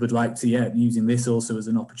 And would like to, using this also as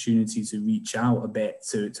an opportunity to reach out a bit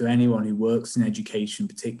to anyone who works in education,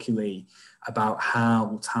 particularly about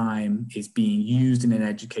how time is being used in an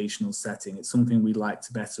educational setting. It's something we'd like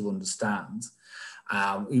to better understand.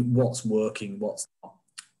 What's working, what's not.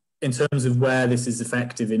 In terms of where this is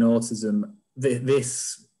effective in autism,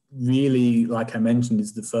 this really, like I mentioned,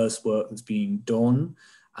 is the first work that's being done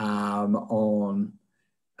on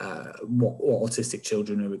what autistic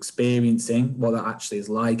children are experiencing, what that actually is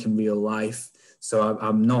like in real life. So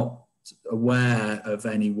I'm not aware of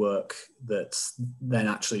any work that's then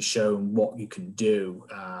actually shown what you can do,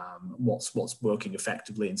 what's working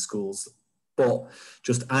effectively in schools. But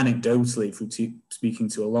just anecdotally, from speaking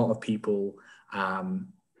to a lot of people,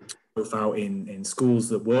 both out in schools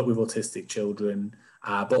that work with autistic children,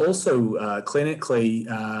 but also clinically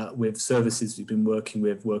with services we've been working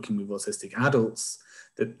with autistic adults,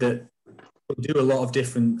 that do a lot of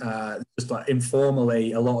different, just like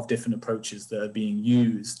informally, a lot of different approaches that are being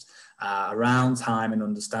used around time and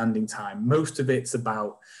understanding time. Most of it's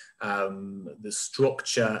about the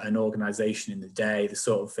structure and organisation in the day, the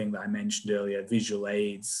sort of thing that I mentioned earlier, visual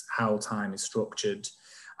aids, how time is structured.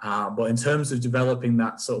 But in terms of developing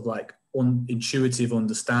that sort of like intuitive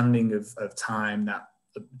understanding of time, that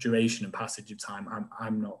the duration and passage of time,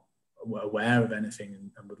 I'm not aware of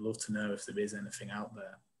anything, and would love to know if there is anything out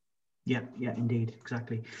there. Yeah, indeed,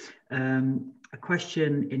 exactly. A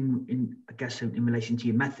question in I guess in relation to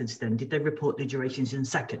your methods then, did they report the durations in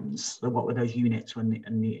seconds? So what were those units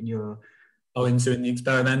in your... Oh, in the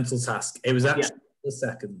experimental task, it was actually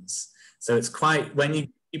seconds. So it's quite, when you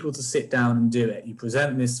people to sit down and do it, you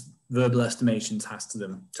present this verbal estimation task to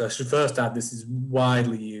them. So I should first add, this is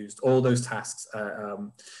widely used. All those tasks,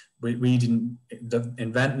 we didn't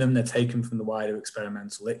invent them. They're taken from the wider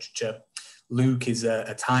experimental literature. Luke is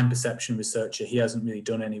a time perception researcher. He hasn't really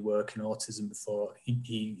done any work in autism before.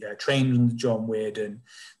 He trained under John Weirden.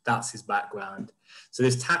 That's his background. So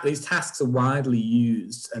these tasks are widely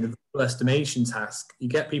used. And the verbal estimation task, you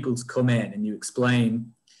get people to come in and you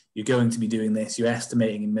explain, you're going to be doing this, you're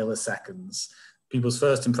estimating in milliseconds. People's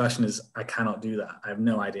first impression is, I cannot do that. I have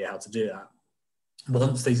no idea how to do that.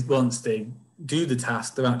 Once they do the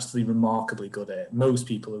task, they're actually remarkably good at it. Most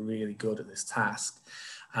people are really good at this task.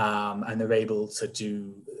 And they're able to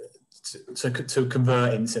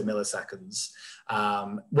convert into milliseconds.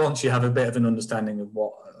 Once you have a bit of an understanding of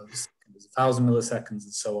what 1,000 milliseconds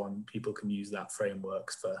and so on, people can use that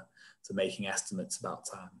framework for making estimates about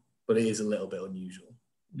time. But it is a little bit unusual.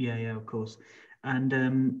 Yeah, of course.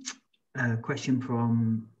 And a question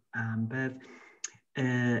from Bev.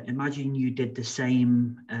 Imagine you did the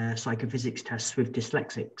same psychophysics tests with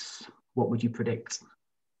dyslexics. What would you predict?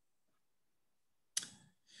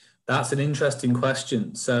 That's an interesting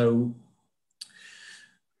question. So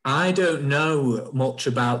I don't know much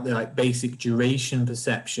about the basic duration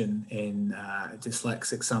perception in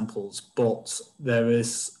dyslexic samples, but there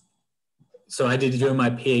is. So I did during my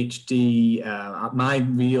PhD. My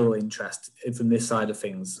real interest from this side of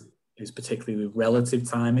things is particularly with relative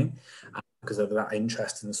timing, because of that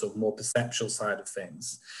interest in the sort of more perceptual side of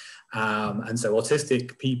things. And so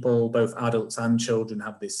autistic people, both adults and children,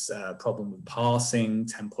 have this problem with parsing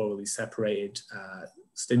temporally separated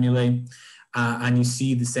stimuli, and you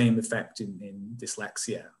see the same effect in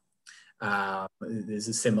dyslexia. There's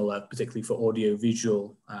a similar, particularly for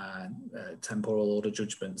audio-visual temporal order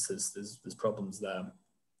judgments, there's problems there,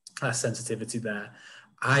 sensitivity there.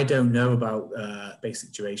 I don't know about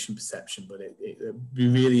basic duration perception, but it'd be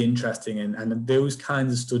really interesting. And those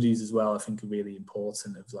kinds of studies as well, I think, are really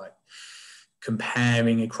important, of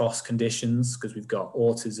comparing across conditions, because we've got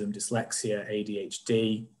autism, dyslexia,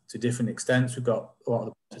 ADHD to different extents. We've got a lot of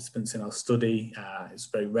the participants in our study. It's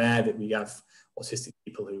very rare that we have autistic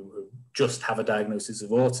people who just have a diagnosis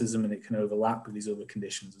of autism, and it can overlap with these other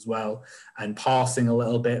conditions as well. And parsing a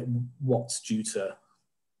little bit what's due to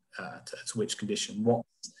which condition, what's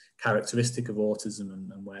characteristic of autism,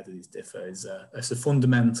 and where do these differ is it's a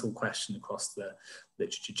fundamental question across the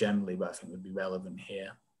literature generally, but I think would be relevant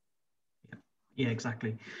here. Yeah,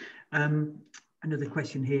 exactly. Another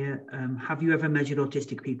question here. Have you ever measured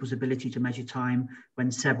autistic people's ability to measure time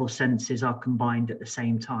when several senses are combined at the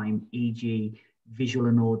same time, e.g. visual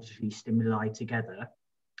and auditory stimuli together?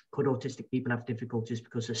 Could autistic people have difficulties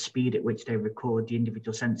because the speed at which they record the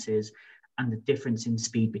individual senses and the difference in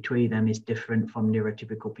speed between them is different from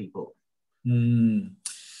neurotypical people?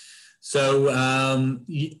 So,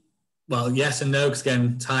 well, yes and no, because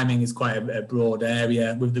again, timing is quite a broad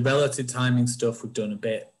area. With the relative timing stuff, we've done a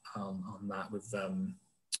bit on that with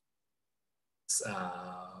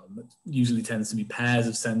usually tends to be pairs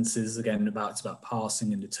of senses. Again, it's about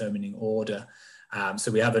parsing and determining order.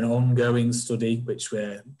 So we have an ongoing study which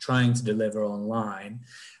we're trying to deliver online,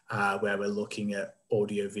 where we're looking at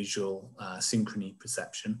audio-visual synchrony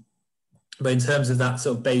perception. But in terms of that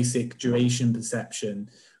sort of basic duration perception,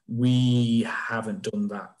 we haven't done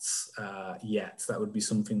that yet. That would be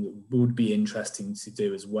something that would be interesting to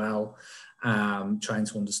do as well. Trying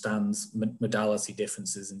to understand modality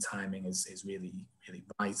differences in timing is really, really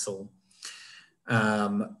vital.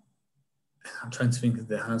 I'm trying to think if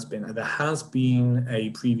there has been a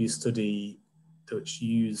previous study which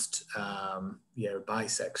used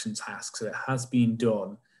bisection tasks. So it has been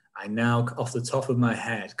done. I now, off the top of my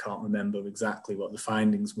head, can't remember exactly what the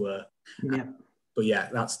findings were. Yeah. But yeah,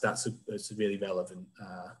 that's a really relevant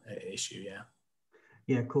issue. Yeah.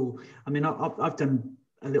 Yeah, cool. I mean, I've done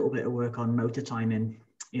a little bit of work on motor timing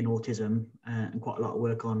in autism, and quite a lot of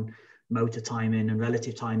work on motor timing and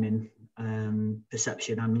relative timing,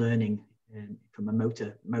 perception and learning from a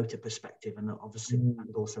motor perspective, and obviously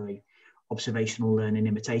and also a observational learning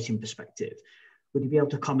imitation perspective. Would you be able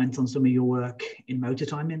to comment on some of your work in motor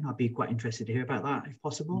timing? I'd be quite interested to hear about that, if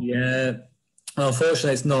possible. Yeah, well,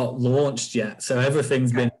 unfortunately, it's not launched yet, so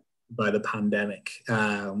everything's been by the pandemic.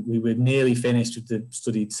 We were nearly finished with the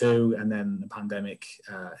study 2, and then the pandemic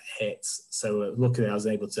hit. So luckily, I was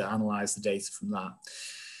able to analyse the data from that.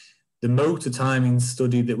 The motor timing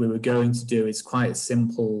study that we were going to do is quite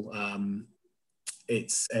simple.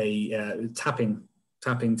 It's a tapping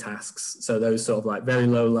tasks. So those sort of very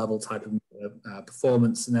low level type of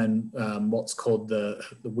performance, and then what's called the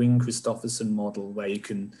Wing-Christopherson model, where you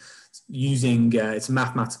can, using, it's a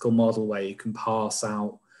mathematical model where you can parse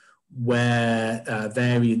out where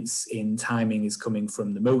variance in timing is coming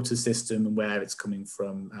from the motor system and where it's coming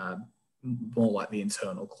from more like the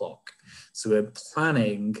internal clock. So we're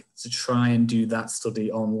planning to try and do that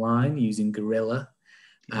study online using Gorilla.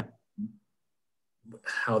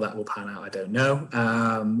 How that will pan out, I don't know.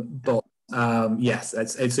 But yes,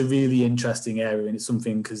 it's a really interesting area, and it's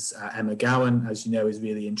something because Emma Gowan, as you know, is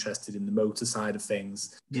really interested in the motor side of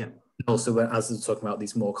things. Yeah. And also, as we're talking about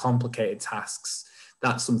these more complicated tasks,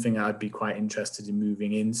 that's something I'd be quite interested in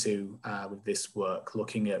moving into with this work,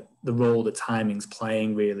 looking at the role that timing's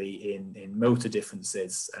playing really in motor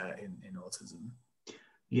differences in autism.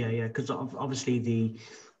 Yeah, because obviously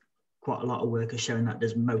quite a lot of work has shown that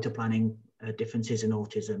there's motor planning differences in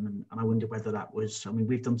autism, and I wonder whether that was, I mean,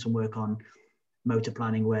 we've done some work on motor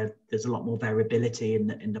planning where there's a lot more variability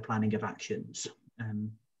in the planning of actions.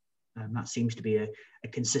 And that seems to be a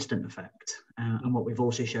consistent effect. And what we've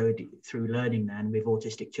also showed through learning then with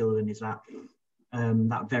autistic children is that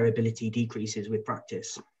that variability decreases with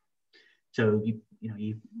practice. So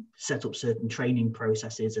you set up certain training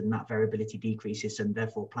processes and that variability decreases, and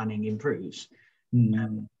therefore planning improves.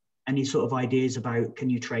 Any sort of ideas about, can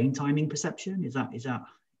you train timing perception? Is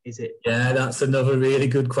it? Yeah, that's another really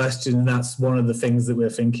good question. That's one of the things that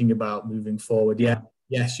we're thinking about moving forward.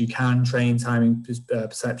 Yes, you can train timing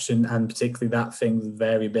perception, and particularly that thing with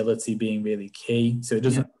variability being really key. So it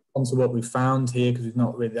doesn't answer what we've found here, because we've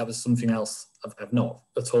not really, that was something else I've not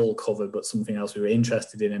at all covered, but something else we were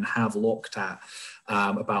interested in and have looked at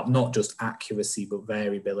about not just accuracy, but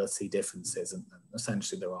variability differences, and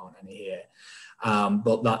essentially there aren't any here.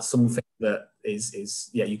 But that's something that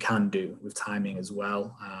is you can do with timing as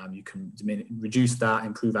well. You can reduce that,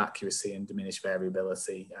 improve accuracy, and diminish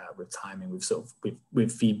variability with timing.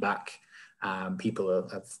 With feedback, people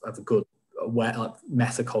have a good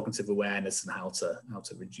metacognitive awareness and how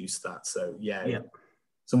to reduce that. So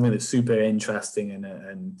something that's super interesting,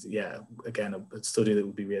 and again, a study that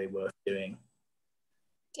would be really worth doing.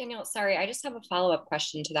 Daniel, sorry, I just have a follow-up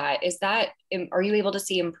question to that. Are you able to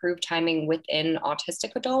see improved timing within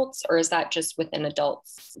autistic adults, or is that just within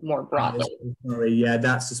adults more broadly? Yeah,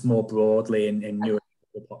 that's just more broadly in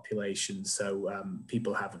neurotypical populations. So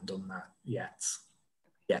people haven't done that yet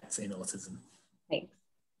in autism. Thanks.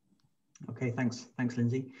 Okay, thanks,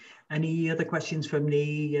 Lindsay. Any other questions from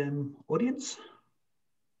the audience?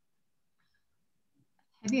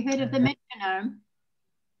 Have you heard of the metronome?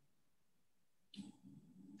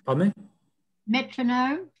 Pardon me?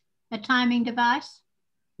 Metronome, a timing device?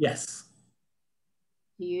 Yes.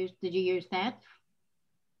 Did you use that?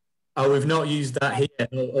 Oh, we've not used that here.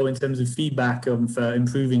 In terms of feedback for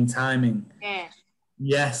improving timing. Yes.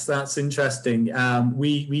 Yes, that's interesting.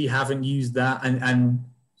 We haven't used that, and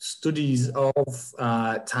studies of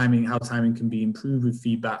timing, how timing can be improved with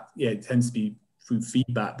feedback. Yeah, it tends to be through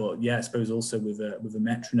feedback, but I suppose also with a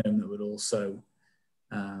metronome that would also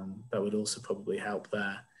probably help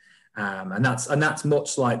there. And that's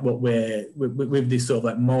much like what we're with this sort of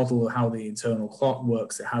like model of how the internal clock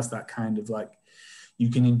works. It has that kind of like, you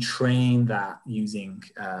can entrain that using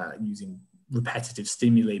repetitive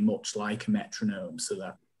stimuli, much like a metronome. So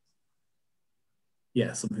that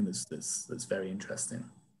something that's very interesting.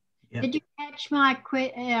 Yeah. Did you catch my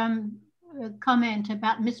comment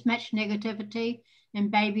about mismatch negativity in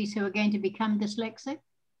babies who are going to become dyslexic?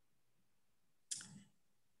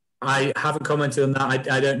 I haven't commented on that.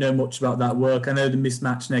 I don't know much about that work. I know the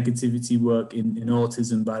mismatch negativity work in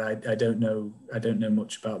autism, but I don't know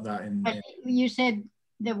much about that. You said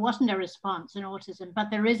there wasn't a response in autism,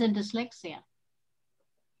 but there is in dyslexia.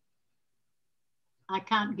 I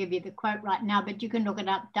can't give you the quote right now, but you can look it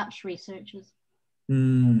up, Dutch researchers.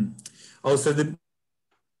 Also, the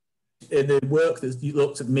work that you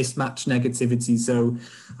looked at mismatch negativity. So,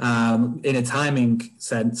 in a timing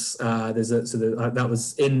sense, that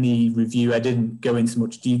was in the review. I didn't go into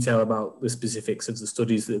much detail about the specifics of the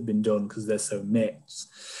studies that have been done because they're so mixed.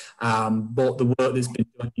 But the work that's been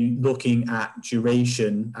done, looking at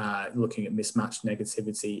duration, looking at mismatch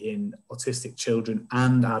negativity in autistic children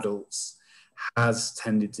and adults, has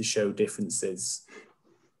tended to show differences.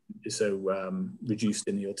 So reduced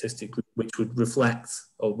in the autistic group, which would reflect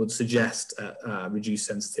or would suggest reduced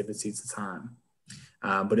sensitivity to time.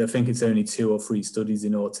 But I think it's only 2 or 3 studies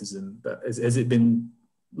in autism. But has it been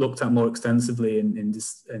looked at more extensively in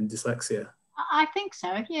dyslexia? I think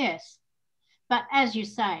so, yes. But as you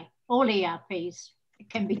say, all ERPs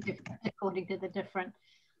can be different according to the different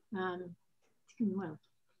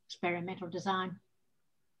experimental design.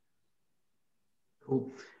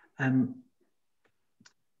 Cool.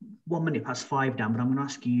 1 minute past 5, Dan, but I'm going to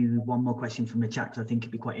ask you one more question from the chat, because I think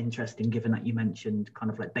it'd be quite interesting, given that you mentioned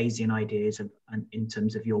kind of like Bayesian ideas and in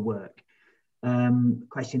terms of your work.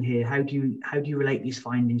 Question here: how do you relate these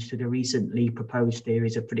findings to the recently proposed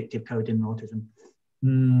theories of predictive coding in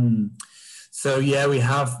autism? So yeah, we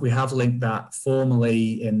have linked that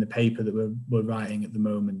formally in the paper that we're writing at the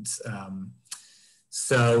moment.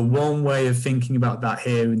 So one way of thinking about that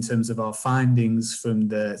here in terms of our findings from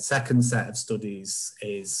the second set of studies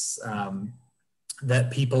is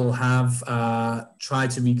that people have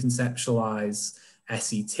tried to reconceptualize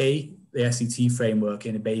SET, the SET framework,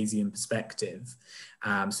 in a Bayesian perspective.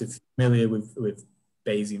 So if you're familiar with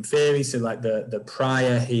Bayesian theory, so like the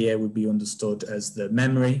prior here would be understood as the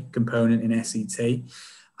memory component in SET,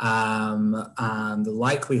 and the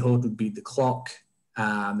likelihood would be the clock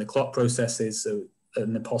processes, so,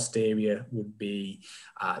 and the posterior would be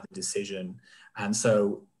the decision. And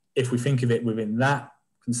so if we think of it within that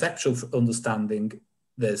conceptual understanding,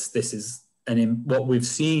 what we've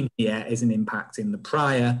seen here is an impact in the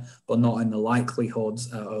prior, but not in the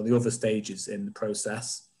likelihoods or the other stages in the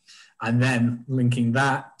process. And then linking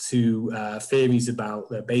that to theories about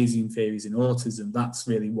the Bayesian theories in autism, that's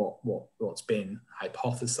really what's been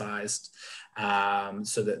hypothesized.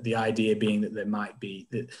 So that the idea being that there might be,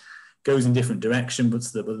 that goes in different direction, but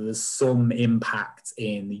there's some impact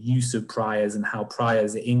in the use of priors and how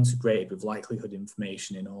priors are integrated with likelihood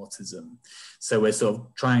information in autism. So we're sort of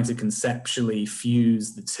trying to conceptually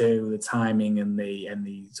fuse the two, the timing and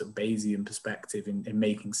the sort of Bayesian perspective in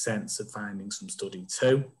making sense of findings from study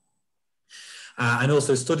 2. And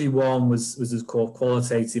also study 1 was called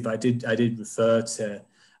qualitative. I did refer to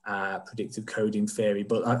predictive coding theory,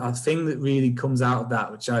 but a thing that really comes out of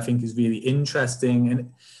that, which I think is really interesting,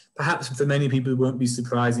 and perhaps for many people it won't be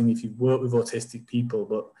surprising if you've worked with autistic people,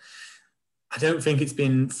 but I don't think it's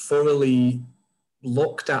been thoroughly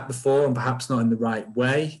looked at before, and perhaps not in the right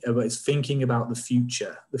way, but it's thinking about the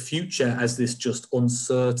future as this just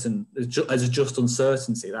uncertain, as a just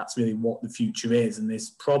uncertainty. That's really what the future is, and there's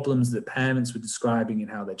problems that parents were describing in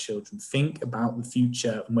how their children think about the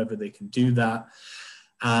future and whether they can do that.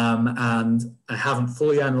 And I haven't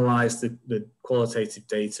fully analysed the qualitative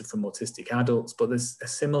data from autistic adults, but there's a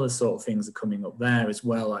similar sort of things are coming up there as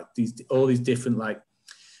well, like all these different, like,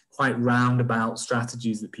 quite roundabout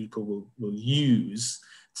strategies that people will use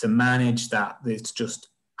to manage that. It's just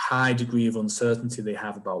high degree of uncertainty they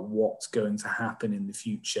have about what's going to happen in the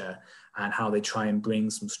future, and how they try and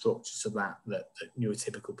bring some structure to that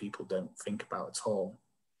neurotypical people don't think about at all.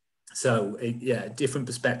 So yeah, different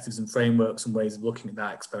perspectives and frameworks and ways of looking at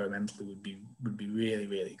that experimentally would be really,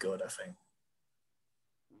 really good, I think.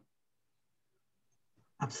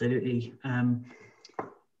 Absolutely.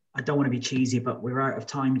 I don't want to be cheesy, but we're out of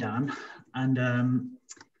time, Dan. And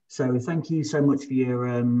so thank you so much for your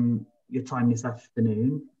time this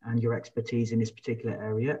afternoon and your expertise in this particular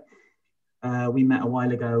area. We met a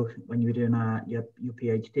while ago when you were doing your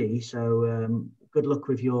PhD. So good luck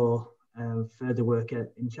with your further work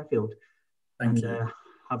in Sheffield. Thank you.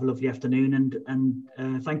 Have a lovely afternoon,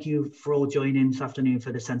 and thank you for all joining this afternoon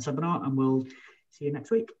for the SEND seminar, and we'll see you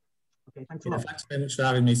next week. Okay, thanks a lot. Thanks very much for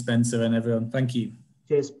having me, Spencer, and everyone. Thank you.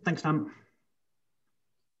 Cheers. Thanks, Sam.